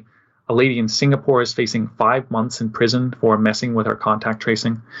other day, a lady in Singapore is facing 5 months in prison for messing with her contact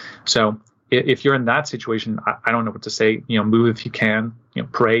tracing. So if you're in that situation, I don't know what to say. Move if you can.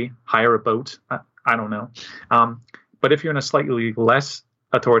 Pray, hire a boat. I don't know. But if you're in a slightly less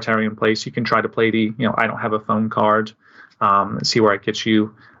authoritarian place, you can try to play the I don't have a phone card. See where it gets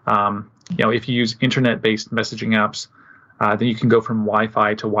you. If you use internet-based messaging apps, then you can go from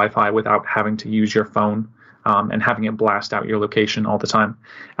Wi-Fi to Wi-Fi without having to use your phone and having it blast out your location all the time.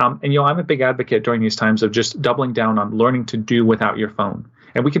 And I'm a big advocate during these times of just doubling down on learning to do without your phone.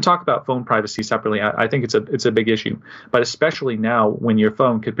 And we can talk about phone privacy separately. I think it's a big issue, but especially now when your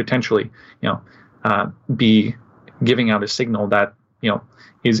phone could potentially, be giving out a signal that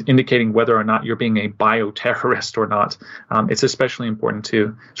is indicating whether or not you're being a bioterrorist or not. It's especially important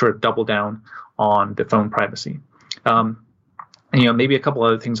to sort of double down on the phone privacy. Maybe a couple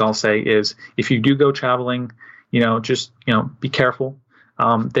other things I'll say is if you do go traveling, just be careful.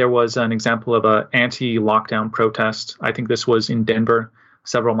 There was an example of an anti-lockdown protest. I think this was in Denver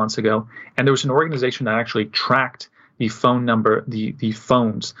several months ago, and there was an organization that actually tracked the phone number, the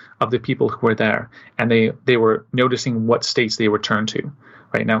phones of the people who were there, and they were noticing what states they returned to.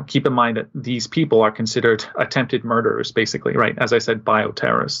 right? Now, keep in mind that these people are considered attempted murderers, basically, right? As I said,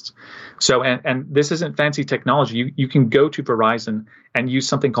 bioterrorists. So, and this isn't fancy technology. You can go to Verizon and use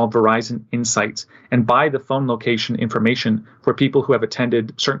something called Verizon Insights and buy the phone location information for people who have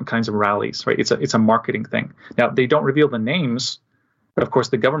attended certain kinds of rallies, right? It's a marketing thing. Now, they don't reveal the names, but of course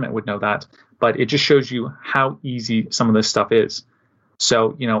the government would know that. But it just shows you how easy some of this stuff is.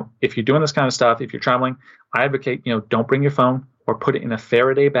 So, if you're doing this kind of stuff, if you're traveling, I advocate, don't bring your phone or put it in a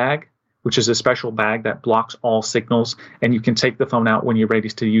Faraday bag, which is a special bag that blocks all signals, and you can take the phone out when you're ready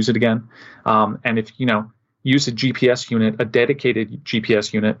to use it again. And if, use a GPS unit, a dedicated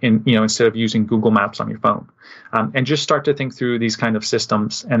GPS unit, instead of using Google Maps on your phone. And just start to think through these kind of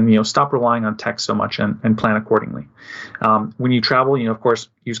systems and, stop relying on text so much and plan accordingly. When you travel, of course,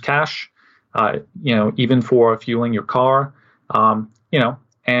 use cash, even for fueling your car,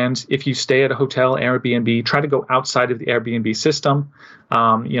 and if you stay at a hotel, Airbnb, try to go outside of the Airbnb system.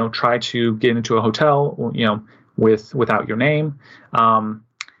 Try to get into a hotel, without your name. I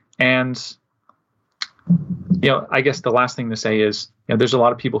guess the last thing to say is, there's a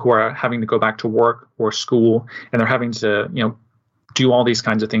lot of people who are having to go back to work or school, and they're having to, do all these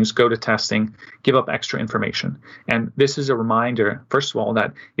kinds of things, go to testing, give up extra information. And this is a reminder, first of all,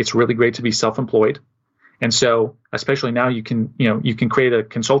 that it's really great to be self-employed. And so, especially now, you can create a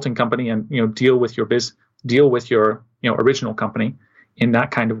consulting company and, deal with your original company in that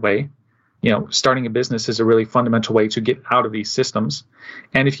kind of way. Starting a business is a really fundamental way to get out of these systems.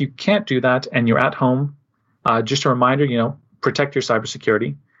 And if you can't do that and you're at home, just a reminder, protect your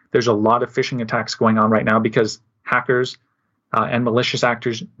cybersecurity. There's a lot of phishing attacks going on right now because hackers and malicious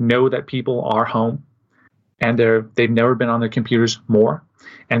actors know that people are home and they've never been on their computers more.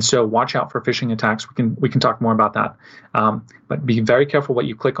 And so watch out for phishing attacks. We can talk more about that. But be very careful what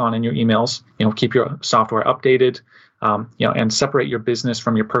you click on in your emails. Keep your software updated. And separate your business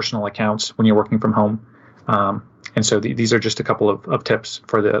from your personal accounts when you're working from home. And so these are just a couple of tips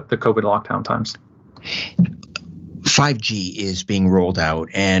for the COVID lockdown times. 5G is being rolled out,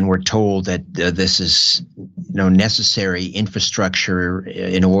 and we're told that this is necessary infrastructure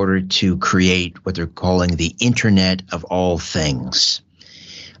in order to create what they're calling the Internet of All Things.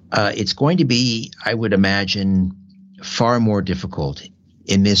 It's going to be, I would imagine, far more difficult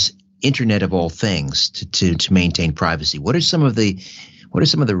in this Internet of All Things to maintain privacy. What are some of the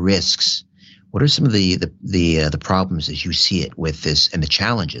risks? What are some of the problems as you see it with this and the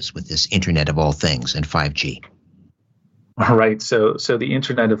challenges with this Internet of All Things and 5G? All right. So the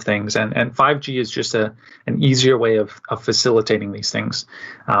Internet of Things and 5G is just an easier way of facilitating these things.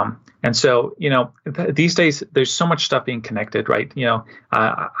 And so, these days there's so much stuff being connected, right?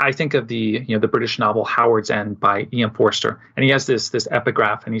 I think of the British novel Howard's End by E.M. Forster, and he has this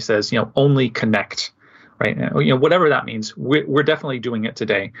epigraph, and he says, only connect, right? Whatever that means, we're definitely doing it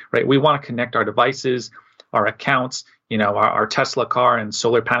today, right? We want to connect our devices, our accounts, our Tesla car and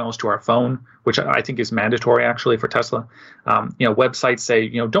solar panels to our phone, which I think is mandatory actually for Tesla. Websites say,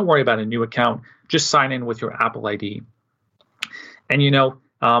 don't worry about a new account, just sign in with your Apple ID. And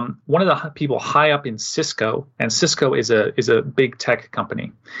one of the people high up in Cisco, and Cisco is a big tech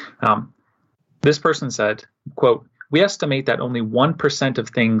company. This person said, quote, "We estimate that only 1% of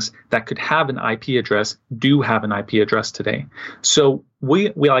things that could have an IP address do have an IP address today. So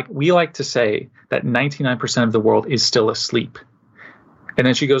we like to say that 99% of the world is still asleep." And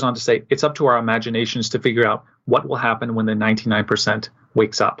then she goes on to say, it's up to our imaginations to figure out what will happen when the 99%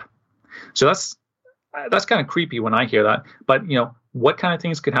 wakes up. So that's kind of creepy when I hear that. But, what kind of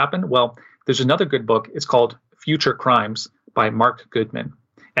things could happen? Well, there's another good book. It's called Future Crimes by Mark Goodman.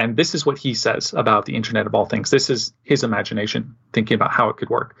 And this is what he says about the Internet of All Things. This is his imagination thinking about how it could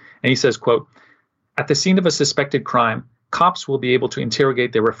work. And he says, quote, "At the scene of a suspected crime, cops will be able to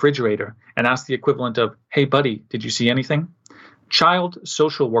interrogate their refrigerator and ask the equivalent of, 'Hey, buddy, did you see anything?' Child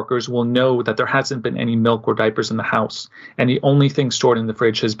social workers will know that there hasn't been any milk or diapers in the house, and the only thing stored in the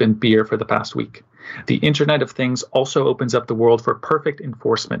fridge has been beer for the past week. The Internet of Things also opens up the world for perfect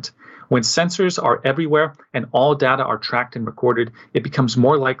enforcement. When sensors are everywhere and all data are tracked and recorded, it becomes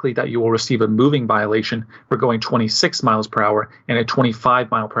more likely that you will receive a moving violation for going 26 miles per hour in a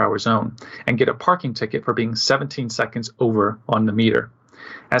 25 mile per hour zone and get a parking ticket for being 17 seconds over on the meter.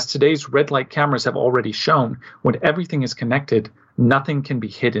 As today's red light cameras have already shown, when everything is connected, nothing can be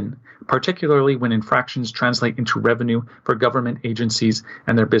hidden, particularly when infractions translate into revenue for government agencies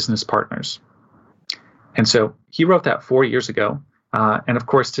and their business partners." And so he wrote that 4 years ago. And of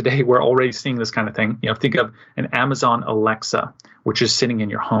course, today we're already seeing this kind of thing. Think of an Amazon Alexa, which is sitting in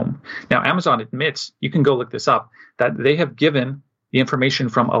your home. Now, Amazon admits, you can go look this up, that they have given the information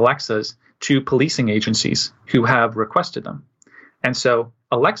from Alexas to policing agencies who have requested them. And so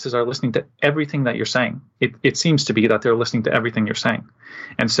Alexas are listening to everything that you're saying. It seems to be that they're listening to everything you're saying.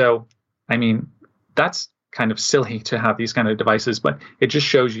 And so, I mean, that's kind of silly to have these kind of devices, but it just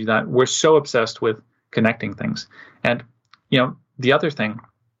shows you that we're so obsessed with connecting things. And, the other thing,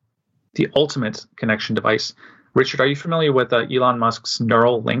 the ultimate connection device. Richard, are you familiar with Elon Musk's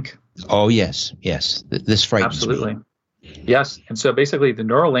Neuralink? Oh, yes. This frightens Absolutely. me. Yes. And so basically the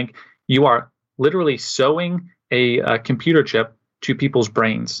Neuralink, you are literally sewing a computer chip to people's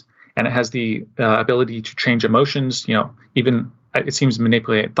brains, and it has the ability to change emotions, even it seems to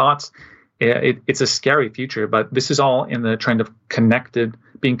manipulate thoughts. It's a scary future, but this is all in the trend of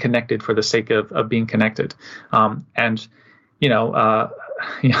being connected for the sake of being connected. I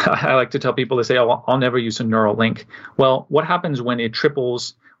like to tell people, they say, "Oh, I'll never use a neural link." Well, what happens when it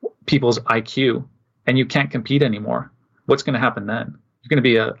triples people's IQ and you can't compete anymore? What's going to happen then? You're going to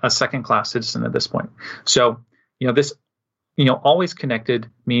be a second-class citizen at this point. So, this, always connected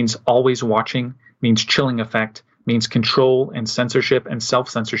means always watching, means chilling effect, means control and censorship and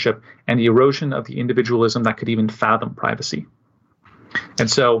self-censorship, and the erosion of the individualism that could even fathom privacy. And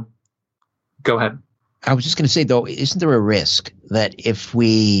so, go ahead. I was just going to say, though, isn't there a risk that if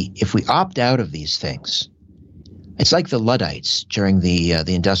we opt out of these things, it's like the Luddites during the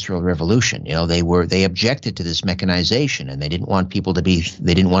Industrial Revolution. They objected to this mechanization, and they didn't want people they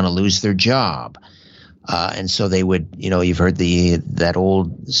didn't want to lose their job, and so they would, you've heard that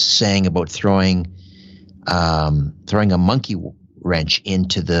old saying about throwing a monkey wrench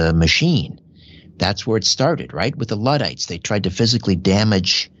into the machine. That's where it started, right? With the Luddites, they tried to physically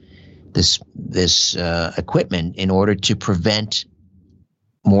damage this equipment in order to prevent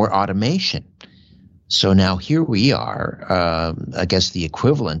more automation. So now here we are, I guess the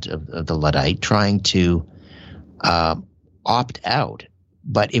equivalent of the Luddite, trying to opt out.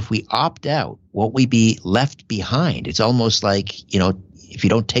 But if we opt out, won't we be left behind? It's almost like, if you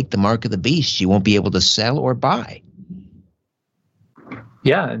don't take the mark of the beast, you won't be able to sell or buy.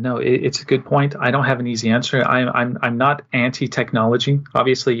 Yeah, no, it's a good point. I don't have an easy answer. I'm not anti-technology.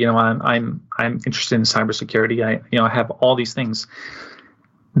 Obviously, I'm interested in cybersecurity. I have all these things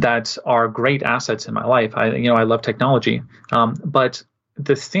that are great assets in my life. I love technology. But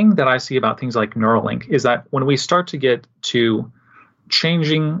the thing that I see about things like Neuralink is that when we start to get to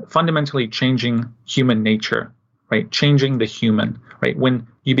fundamentally changing human nature, right? Changing the human, right? When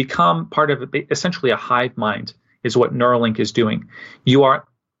you become part of essentially a hive mind, is what Neuralink is doing. You are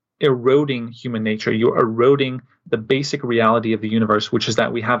eroding human nature. You're eroding the basic reality of the universe, which is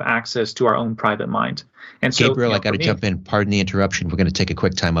that we have access to our own private mind. And so, Gabriel, I got to jump in. Pardon the interruption. We're going to take a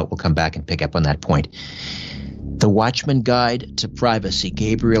quick time out. We'll come back and pick up on that point. The Watchman Guide to Privacy.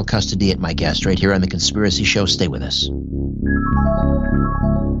 Gabriel Custodiet, my guest, right here on The Conspiracy Show. Stay with us.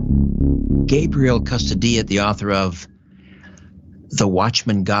 Gabriel Custodiet, the author of The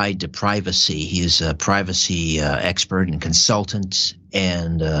Watchman Guide to Privacy. He is a privacy expert and consultant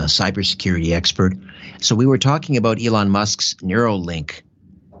and cybersecurity expert. So we were talking about Elon Musk's Neuralink,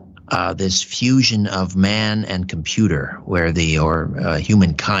 this fusion of man and computer, or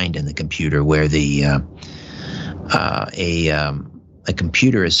humankind and the computer, where a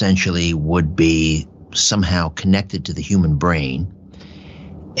computer essentially would be somehow connected to the human brain.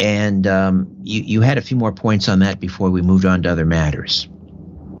 And you had a few more points on that before we moved on to other matters.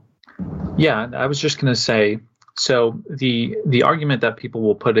 Yeah, I was just going to say, so the argument that people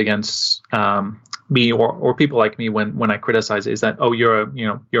will put against me or people like me when I criticize it is that, oh, you're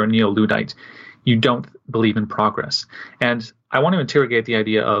a neo-Luddite. You don't believe in progress. And I want to interrogate the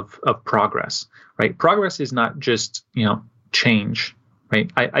idea of progress, right? Progress is not just, change,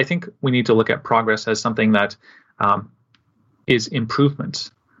 right? I think we need to look at progress as something that is improvement.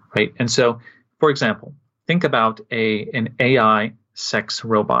 Right. And so, for example, think about an AI sex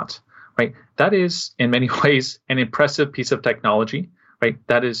robot. Right. That is in many ways an impressive piece of technology. Right.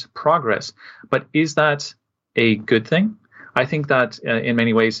 That is progress. But is that a good thing? I think that in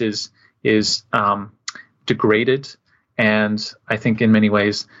many ways is degraded. And I think in many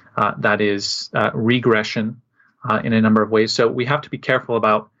ways that is regression in a number of ways. So we have to be careful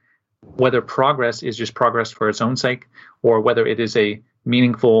about whether progress is just progress for its own sake, or whether it is a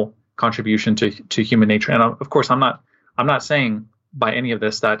meaningful contribution to human nature. And of course, I'm not saying by any of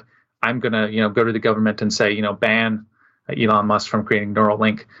this that I'm going to go to the government and say ban Elon Musk from creating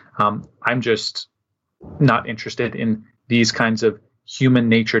Neuralink. I'm just not interested in these kinds of human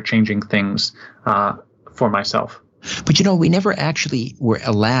nature changing things for myself. But we never actually were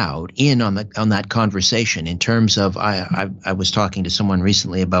allowed in on that conversation in terms of I was talking to someone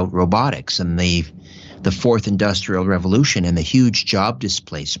recently about robotics and the fourth industrial revolution and the huge job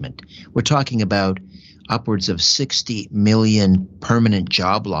displacement. We're talking about upwards of 60 million permanent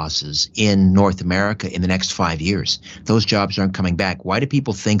job losses in North America in the next 5 years. Those jobs aren't coming back. Why do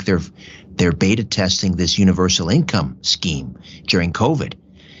people think they're beta testing this universal income scheme during COVID?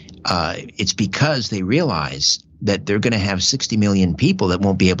 It's because they realize that they're going to have 60 million people that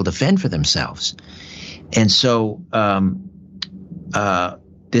won't be able to fend for themselves. And so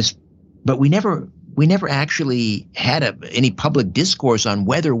but we never actually had any public discourse on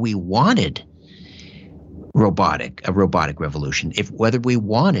whether we wanted a robotic revolution, whether we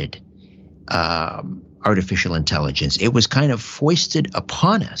wanted artificial intelligence. It was kind of foisted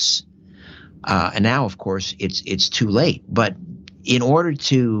upon us, and now, of course, it's too late. But in order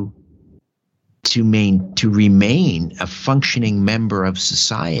to remain a functioning member of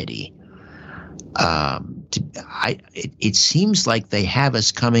society, it seems like they have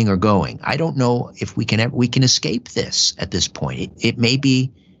us coming or going. I don't know if we can escape this at this point. It may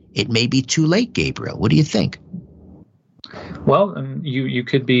be too late, Gabriel. What do you think? Well, you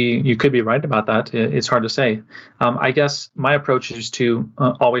could be right about that. It's hard to say. I guess my approach is to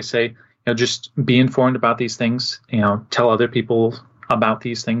always say, just be informed about these things. Tell other people about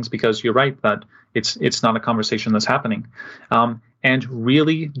these things, because you're right that it's not a conversation that's happening. And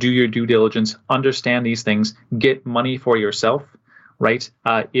really do your due diligence, understand these things, get money for yourself, right?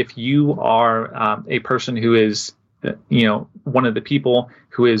 If you are a person who is, one of the people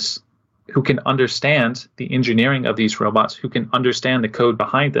who can understand the engineering of these robots, who can understand the code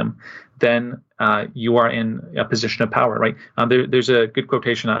behind them, then you are in a position of power, right? There's a good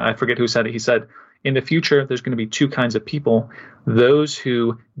quotation. I forget who said it. He said, in the future, there's going to be two kinds of people: those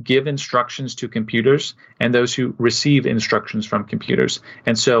who give instructions to computers and those who receive instructions from computers.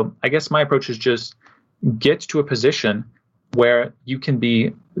 And so I guess my approach is just get to a position where you can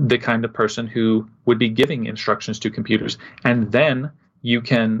be the kind of person who would be giving instructions to computers, and then you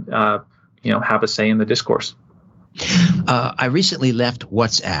can have a say in the discourse. I recently left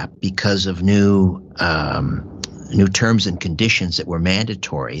WhatsApp because of new terms and conditions that were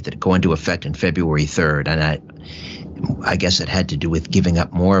mandatory that go into effect on February 3rd. And I guess it had to do with giving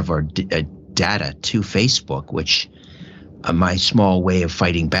up more of our data to Facebook, which my small way of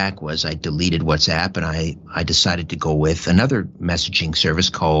fighting back was I deleted WhatsApp and I decided to go with another messaging service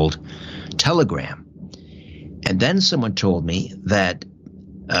called Telegram. And then someone told me that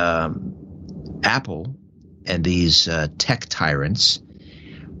Apple and these tech tyrants,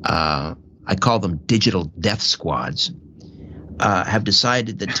 I call them digital death squads, have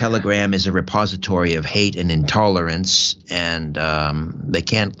decided that Telegram is a repository of hate and intolerance, and they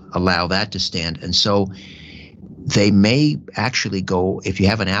can't allow that to stand. And so they may actually go, if you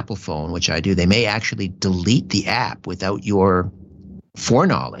have an Apple phone, which I do, they may actually delete the app without your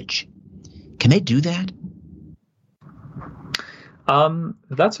foreknowledge. Can they do that?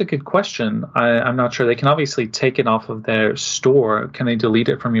 That's a good question. I'm not sure. They can obviously take it off of their store. Can they delete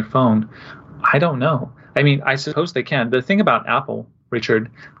it from your phone? I don't know. I mean, I suppose they can. The thing about Apple, Richard,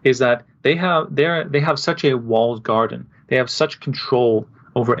 is that they have such a walled garden. They have such control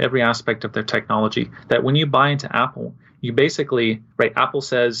over every aspect of their technology that when you buy into Apple, you basically, right, Apple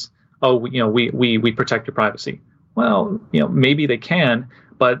says, oh, we protect your privacy. Well, maybe they can,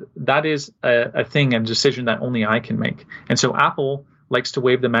 but that is a thing and decision that only I can make. And so Apple likes to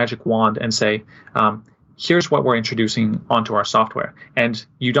wave the magic wand and say, here's what we're introducing onto our software. And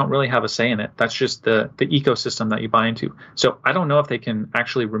you don't really have a say in it. That's just the ecosystem that you buy into. So I don't know if they can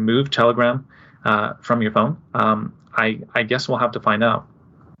actually remove Telegram from your phone. I guess we'll have to find out.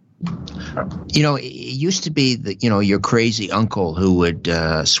 It used to be that, your crazy uncle who would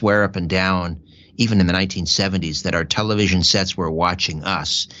swear up and down, even in the 1970s, that our television sets were watching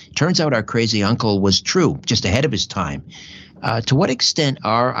us. Turns out our crazy uncle was true, just ahead of his time. To what extent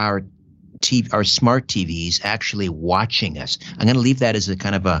are our smart TVs actually watching us? I'm going to leave that as a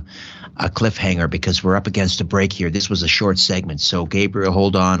kind of a cliffhanger because we're up against a break here. This was a short segment. So, Gabriel,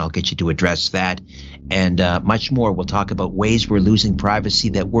 hold on. I'll get you to address that. And much more. We'll talk about ways we're losing privacy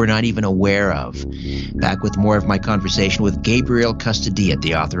that we're not even aware of. Back with more of my conversation with Gabriel Custodilla,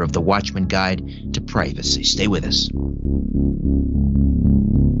 the author of The Watchman Guide to Privacy. Stay with us.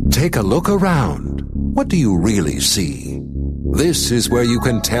 Take a look around. What do you really see? This is where you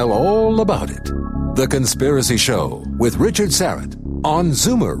can tell all about it. The Conspiracy Show with Richard Syrett on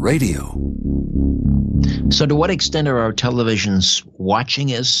Zoomer Radio. So to what extent are our televisions watching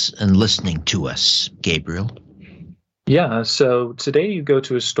us and listening to us, Gabriel? Yeah, so today you go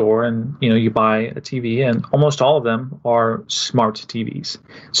to a store and you buy a TV, and almost all of them are smart TVs.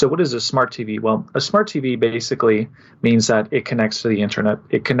 So what is a smart TV? Well, a smart TV basically means that it connects to the internet.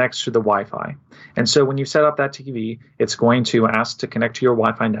 It connects to the Wi-Fi. And so when you set up that TV, it's going to ask to connect to your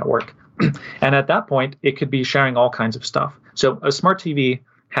Wi-Fi network. And at that point, it could be sharing all kinds of stuff. So a smart TV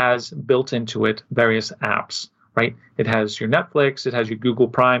has built into it various apps, right? It has your Netflix, it has your Google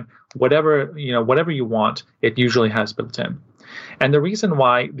Prime, whatever you want, it usually has built in. And the reason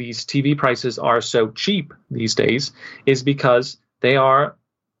why these TV prices are so cheap these days is because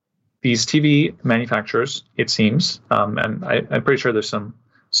these TV manufacturers, it seems, and I'm pretty sure there's some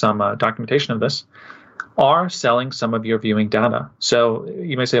documentation of this, are selling some of your viewing data. So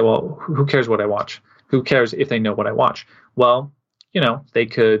you may say, well, who cares what I watch? Who cares if they know what I watch? Well, they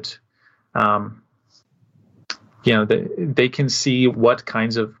could, they can see what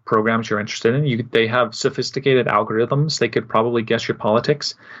kinds of programs you're interested in. They have sophisticated algorithms. They could probably guess your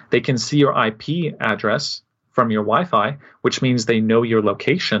politics. They can see your IP address from your Wi-Fi, which means they know your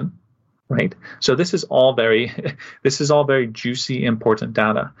location, right? So this is all very juicy, important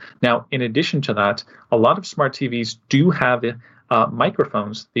data. Now, in addition to that, a lot of smart TVs do have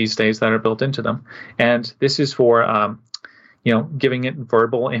microphones these days that are built into them, and this is for giving it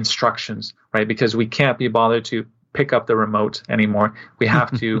verbal instructions, right? Because we can't be bothered to pick up the remote anymore. We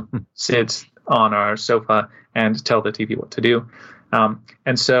have to sit on our sofa and tell the TV what to do.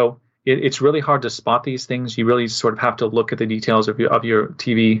 And so it's really hard to spot these things. You really sort of have to look at the details of your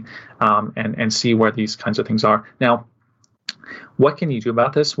TV and see where these kinds of things are. Now, what can you do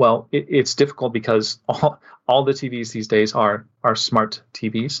about this? Well, it's difficult because all the TVs these days are smart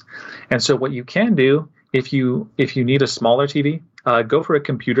TVs. And so what you can do, if you need a smaller TV, go for a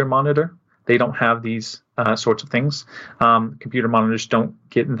computer monitor. They don't have these sorts of things. Computer monitors don't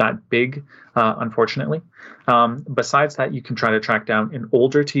get that big, unfortunately. Besides that, you can try to track down an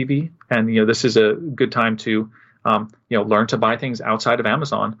older TV, and this is a good time to learn to buy things outside of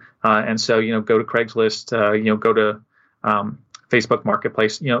Amazon. And so go to Craigslist, go to Facebook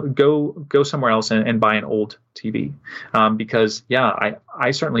Marketplace, go somewhere else and buy an old TV, because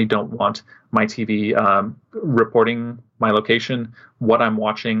I certainly don't want my TV reporting my location, what I'm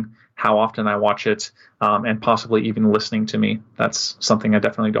watching, how often I watch it, and possibly even listening to me. That's something I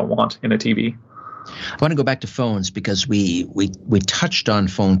definitely don't want in a TV. I want to go back to phones because we touched on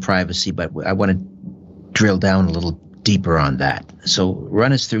phone privacy, but I want to drill down a little deeper on that. So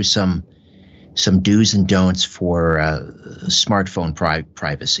run us through some do's and don'ts for smartphone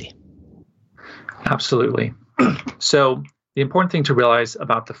privacy. Absolutely. So the important thing to realize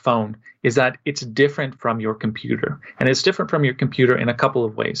about the phone is that it's different from your computer. And it's different from your computer in a couple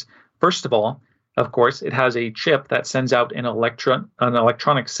of ways. First of all, of course, it has a chip that sends out an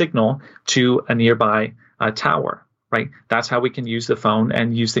electronic signal to a nearby tower, right? That's how we can use the phone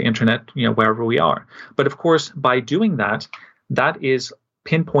and use the internet, wherever we are. But of course, by doing that, that is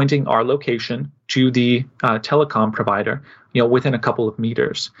pinpointing our location to the telecom provider, within a couple of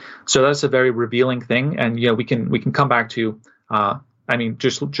meters. So that's a very revealing thing, and we can come back to,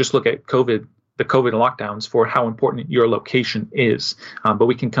 just look at the COVID lockdowns for how important your location is. But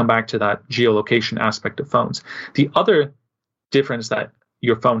we can come back to that geolocation aspect of phones. The other difference that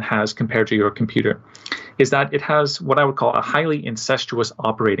your phone has compared to your computer is that it has what I would call a highly incestuous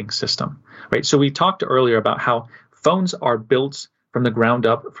operating system, right? So we talked earlier about how phones are built from the ground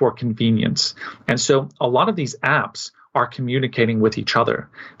up for convenience. And so a lot of these apps are communicating with each other.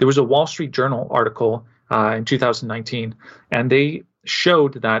 There was a Wall Street Journal article in 2019, and they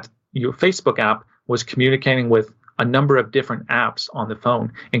showed that your Facebook app was communicating with a number of different apps on the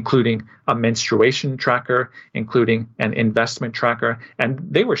phone, including a menstruation tracker, including an investment tracker, and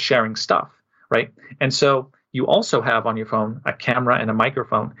they were sharing stuff, right? And so you also have on your phone a camera and a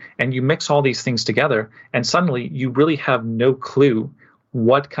microphone, and you mix all these things together, and suddenly you really have no clue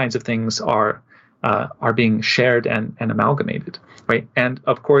what kinds of things are being shared and amalgamated, right? And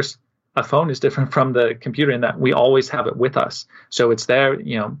of course, a phone is different from the computer in that we always have it with us. So it's there,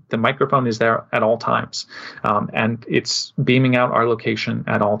 the microphone is there at all times, and it's beaming out our location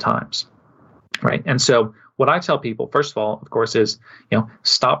at all times, right? And so what I tell people, first of all, of course, is,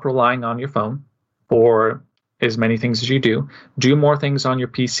 stop relying on your phone for as many things as you do. Do more things on your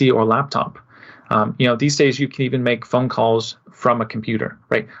PC or laptop. These days you can even make phone calls from a computer,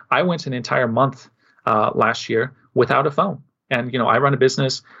 right? I went an entire month last year without a phone. And, I run a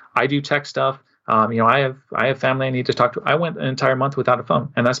business. I do tech stuff. I have family I need to talk to. I went an entire month without a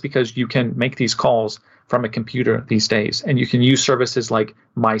phone. And that's because you can make these calls from a computer these days. And you can use services like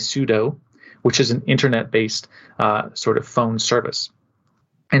MySudo, which is an internet-based sort of phone service.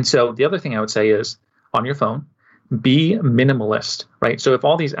 And so the other thing I would say is, on your phone, be minimalist, right? So if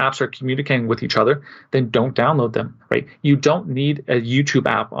all these apps are communicating with each other, then don't download them, right? You don't need a YouTube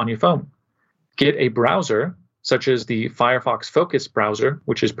app on your phone. Get a browser, such as the Firefox Focus browser,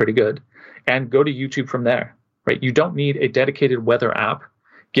 which is pretty good, and go to YouTube from there, right? You don't need a dedicated weather app.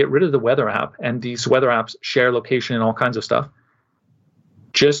 get rid of the weather app, and these weather apps share location and all kinds of stuff.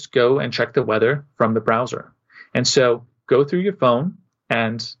 Just go and check the weather from the browser. And so go through your phone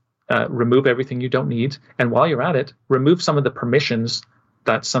and remove everything you don't need. And while you're at it, remove some of the permissions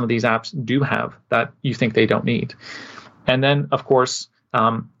that some of these apps do have that you think they don't need. And then, of course,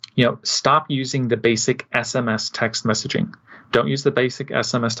 stop using the basic SMS text messaging. Don't use the basic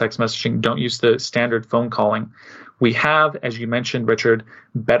SMS text messaging. Don't use the standard phone calling. We have, as you mentioned, Richard,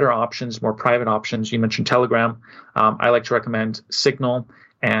 better options, more private options. You mentioned Telegram. I like to recommend Signal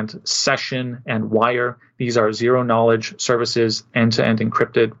and Session and Wire. These are zero-knowledge services, end-to-end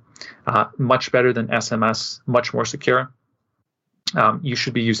encrypted, much better than SMS, much more secure. You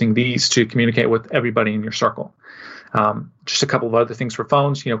should be using these to communicate with everybody in your circle. Just a couple of other things for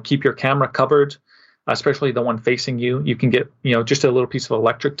phones. Keep your camera covered, especially the one facing you. You can get, just a little piece of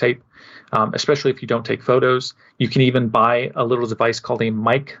electric tape, especially if you don't take photos. You can even buy a little device called a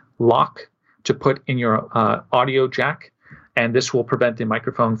mic lock to put in your audio jack, and this will prevent the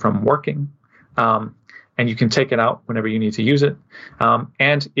microphone from working. And you can take it out whenever you need to use it.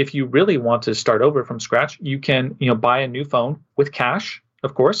 And if you really want to start over from scratch, you can, buy a new phone with cash,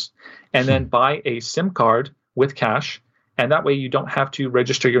 of course, and then buy a SIM card with cash. And that way you don't have to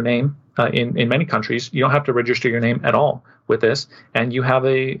register your name in many countries. You don't have to register your name at all with this. And you have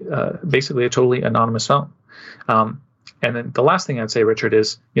basically a totally anonymous phone. And then the last thing I'd say, Richard,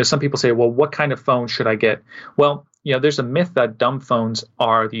 is, some people say, well, what kind of phone should I get? Well, there's a myth that dumb phones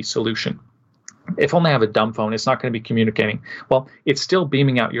are the solution. If only I have a dumb phone, it's not going to be communicating. Well, it's still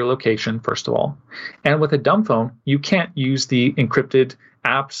beaming out your location, first of all. And with a dumb phone, you can't use the encrypted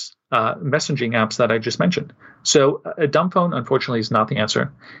apps, messaging apps that I just mentioned. So a dumb phone, unfortunately, is not the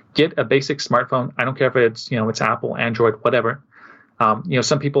answer. Get a basic smartphone. I don't care if it's Apple, Android, whatever.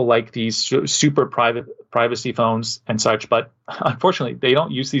 Some people like these super privacy phones and such, but unfortunately, they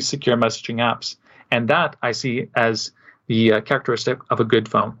don't use these secure messaging apps. And that I see as the characteristic of a good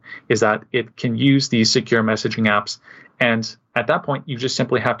phone, is that it can use these secure messaging apps. And at that point, you just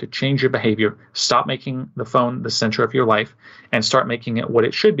simply have to change your behavior, stop making the phone the center of your life, and start making it what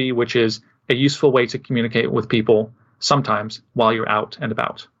it should be, which is a useful way to communicate with people sometimes while you're out and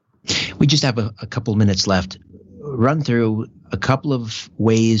about. We just have a couple minutes left. Run through a couple of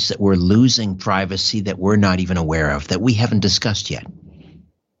ways that we're losing privacy that we're not even aware of, that we haven't discussed yet.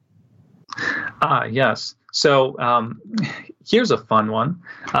 Yes. So here's a fun one.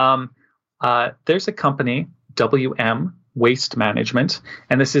 There's a company, WM Waste Management,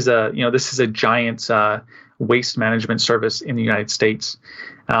 and this is a giant waste management service in the United States.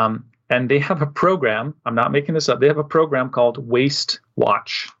 And they have a program. I'm not making this up. They have a program called Waste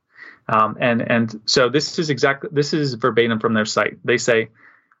Watch. And so this is verbatim from their site. They say,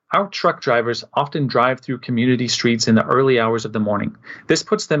 our truck drivers often drive through community streets in the early hours of the morning. This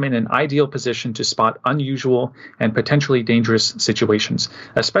puts them in an ideal position to spot unusual and potentially dangerous situations,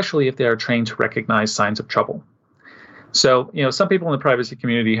 especially if they are trained to recognize signs of trouble. So, some people in the privacy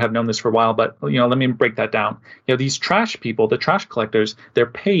community have known this for a while, but, let me break that down. These trash people, the trash collectors, they're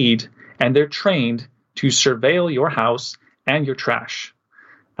paid and they're trained to surveil your house and your trash.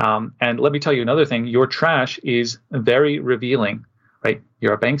 And let me tell you another thing. Your trash is very revealing. Right,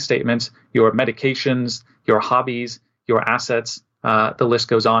 your bank statements, your medications, your hobbies, your assets, the list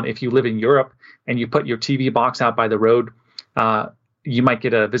goes on. If you live in Europe and you put your TV box out by the road, you might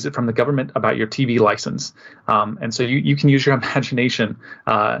get a visit from the government about your TV license. And so you can use your imagination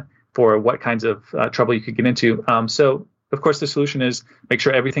for what kinds of trouble you could get into. So, of course, the solution is make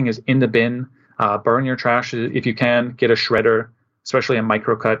sure everything is in the bin, burn your trash if you can, get a shredder, especially a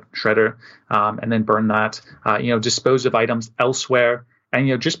microcut shredder, and then burn that. Dispose of items elsewhere,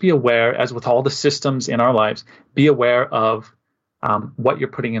 and just be aware, as with all the systems in our lives, be aware of what you're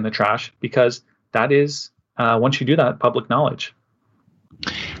putting in the trash, because that is, once you do that, public knowledge.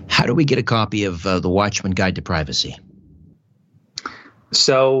 How do we get a copy of the Watchman Guide to Privacy?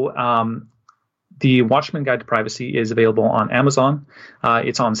 So the Watchman Guide to Privacy is available on Amazon.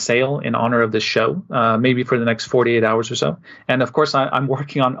 It's on sale in honor of this show, maybe for the next 48 hours or so. And of course, I'm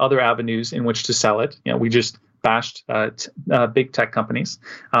working on other avenues in which to sell it. We just bashed big tech companies.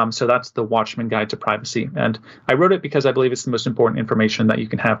 So that's the Watchman Guide to Privacy. And I wrote it because I believe it's the most important information that you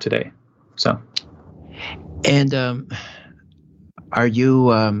can have today. So. And are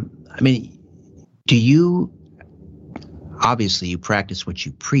you, do you, obviously you practice what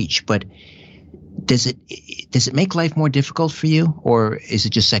you preach, but does it make life more difficult for you, or is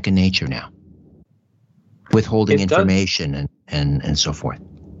it just second nature now? Withholding information and so forth.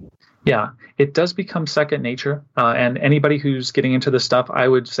 Yeah, it does become second nature. And anybody who's getting into this stuff, I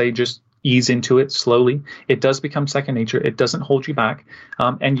would say just ease into it slowly, it does become second nature. It doesn't hold you back.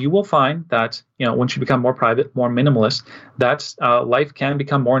 And you will find that, once you become more private, more minimalist, that life can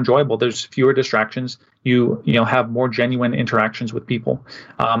become more enjoyable. There's fewer distractions. You have more genuine interactions with people.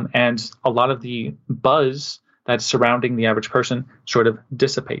 And a lot of the buzz that's surrounding the average person sort of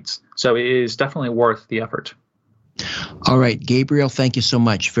dissipates. So it is definitely worth the effort. All right, Gabriel, thank you so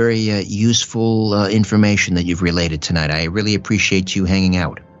much. Very useful information that you've related tonight. I really appreciate you hanging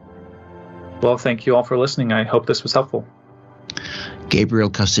out. Well, thank you all for listening. I hope this was helpful. Gabriel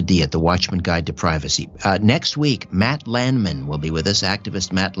Custodia, The Watchman Guide to Privacy. Next week, Matt Landman will be with us,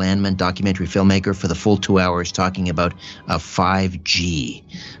 activist Matt Landman, documentary filmmaker, for the full 2 hours, talking about 5G.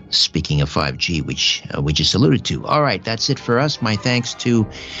 Speaking of 5G, which we just alluded to. All right, that's it for us. My thanks to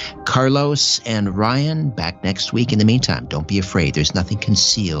Carlos and Ryan. Back next week. In the meantime, don't be afraid. There's nothing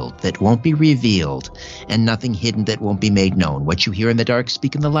concealed that won't be revealed, and nothing hidden that won't be made known. What you hear in the dark,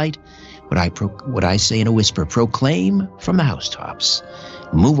 speak in the light. What I say in a whisper, proclaim from the housetops.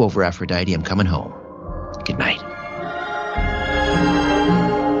 Move over, Aphrodite. I'm coming home. Good night.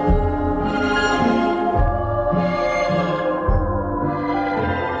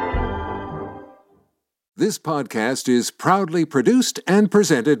 This podcast is proudly produced and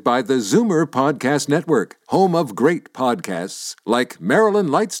presented by the Zoomer Podcast Network, home of great podcasts like Marilyn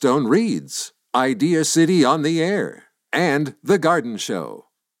Lightstone Reads, Idea City on the Air, and The Garden Show.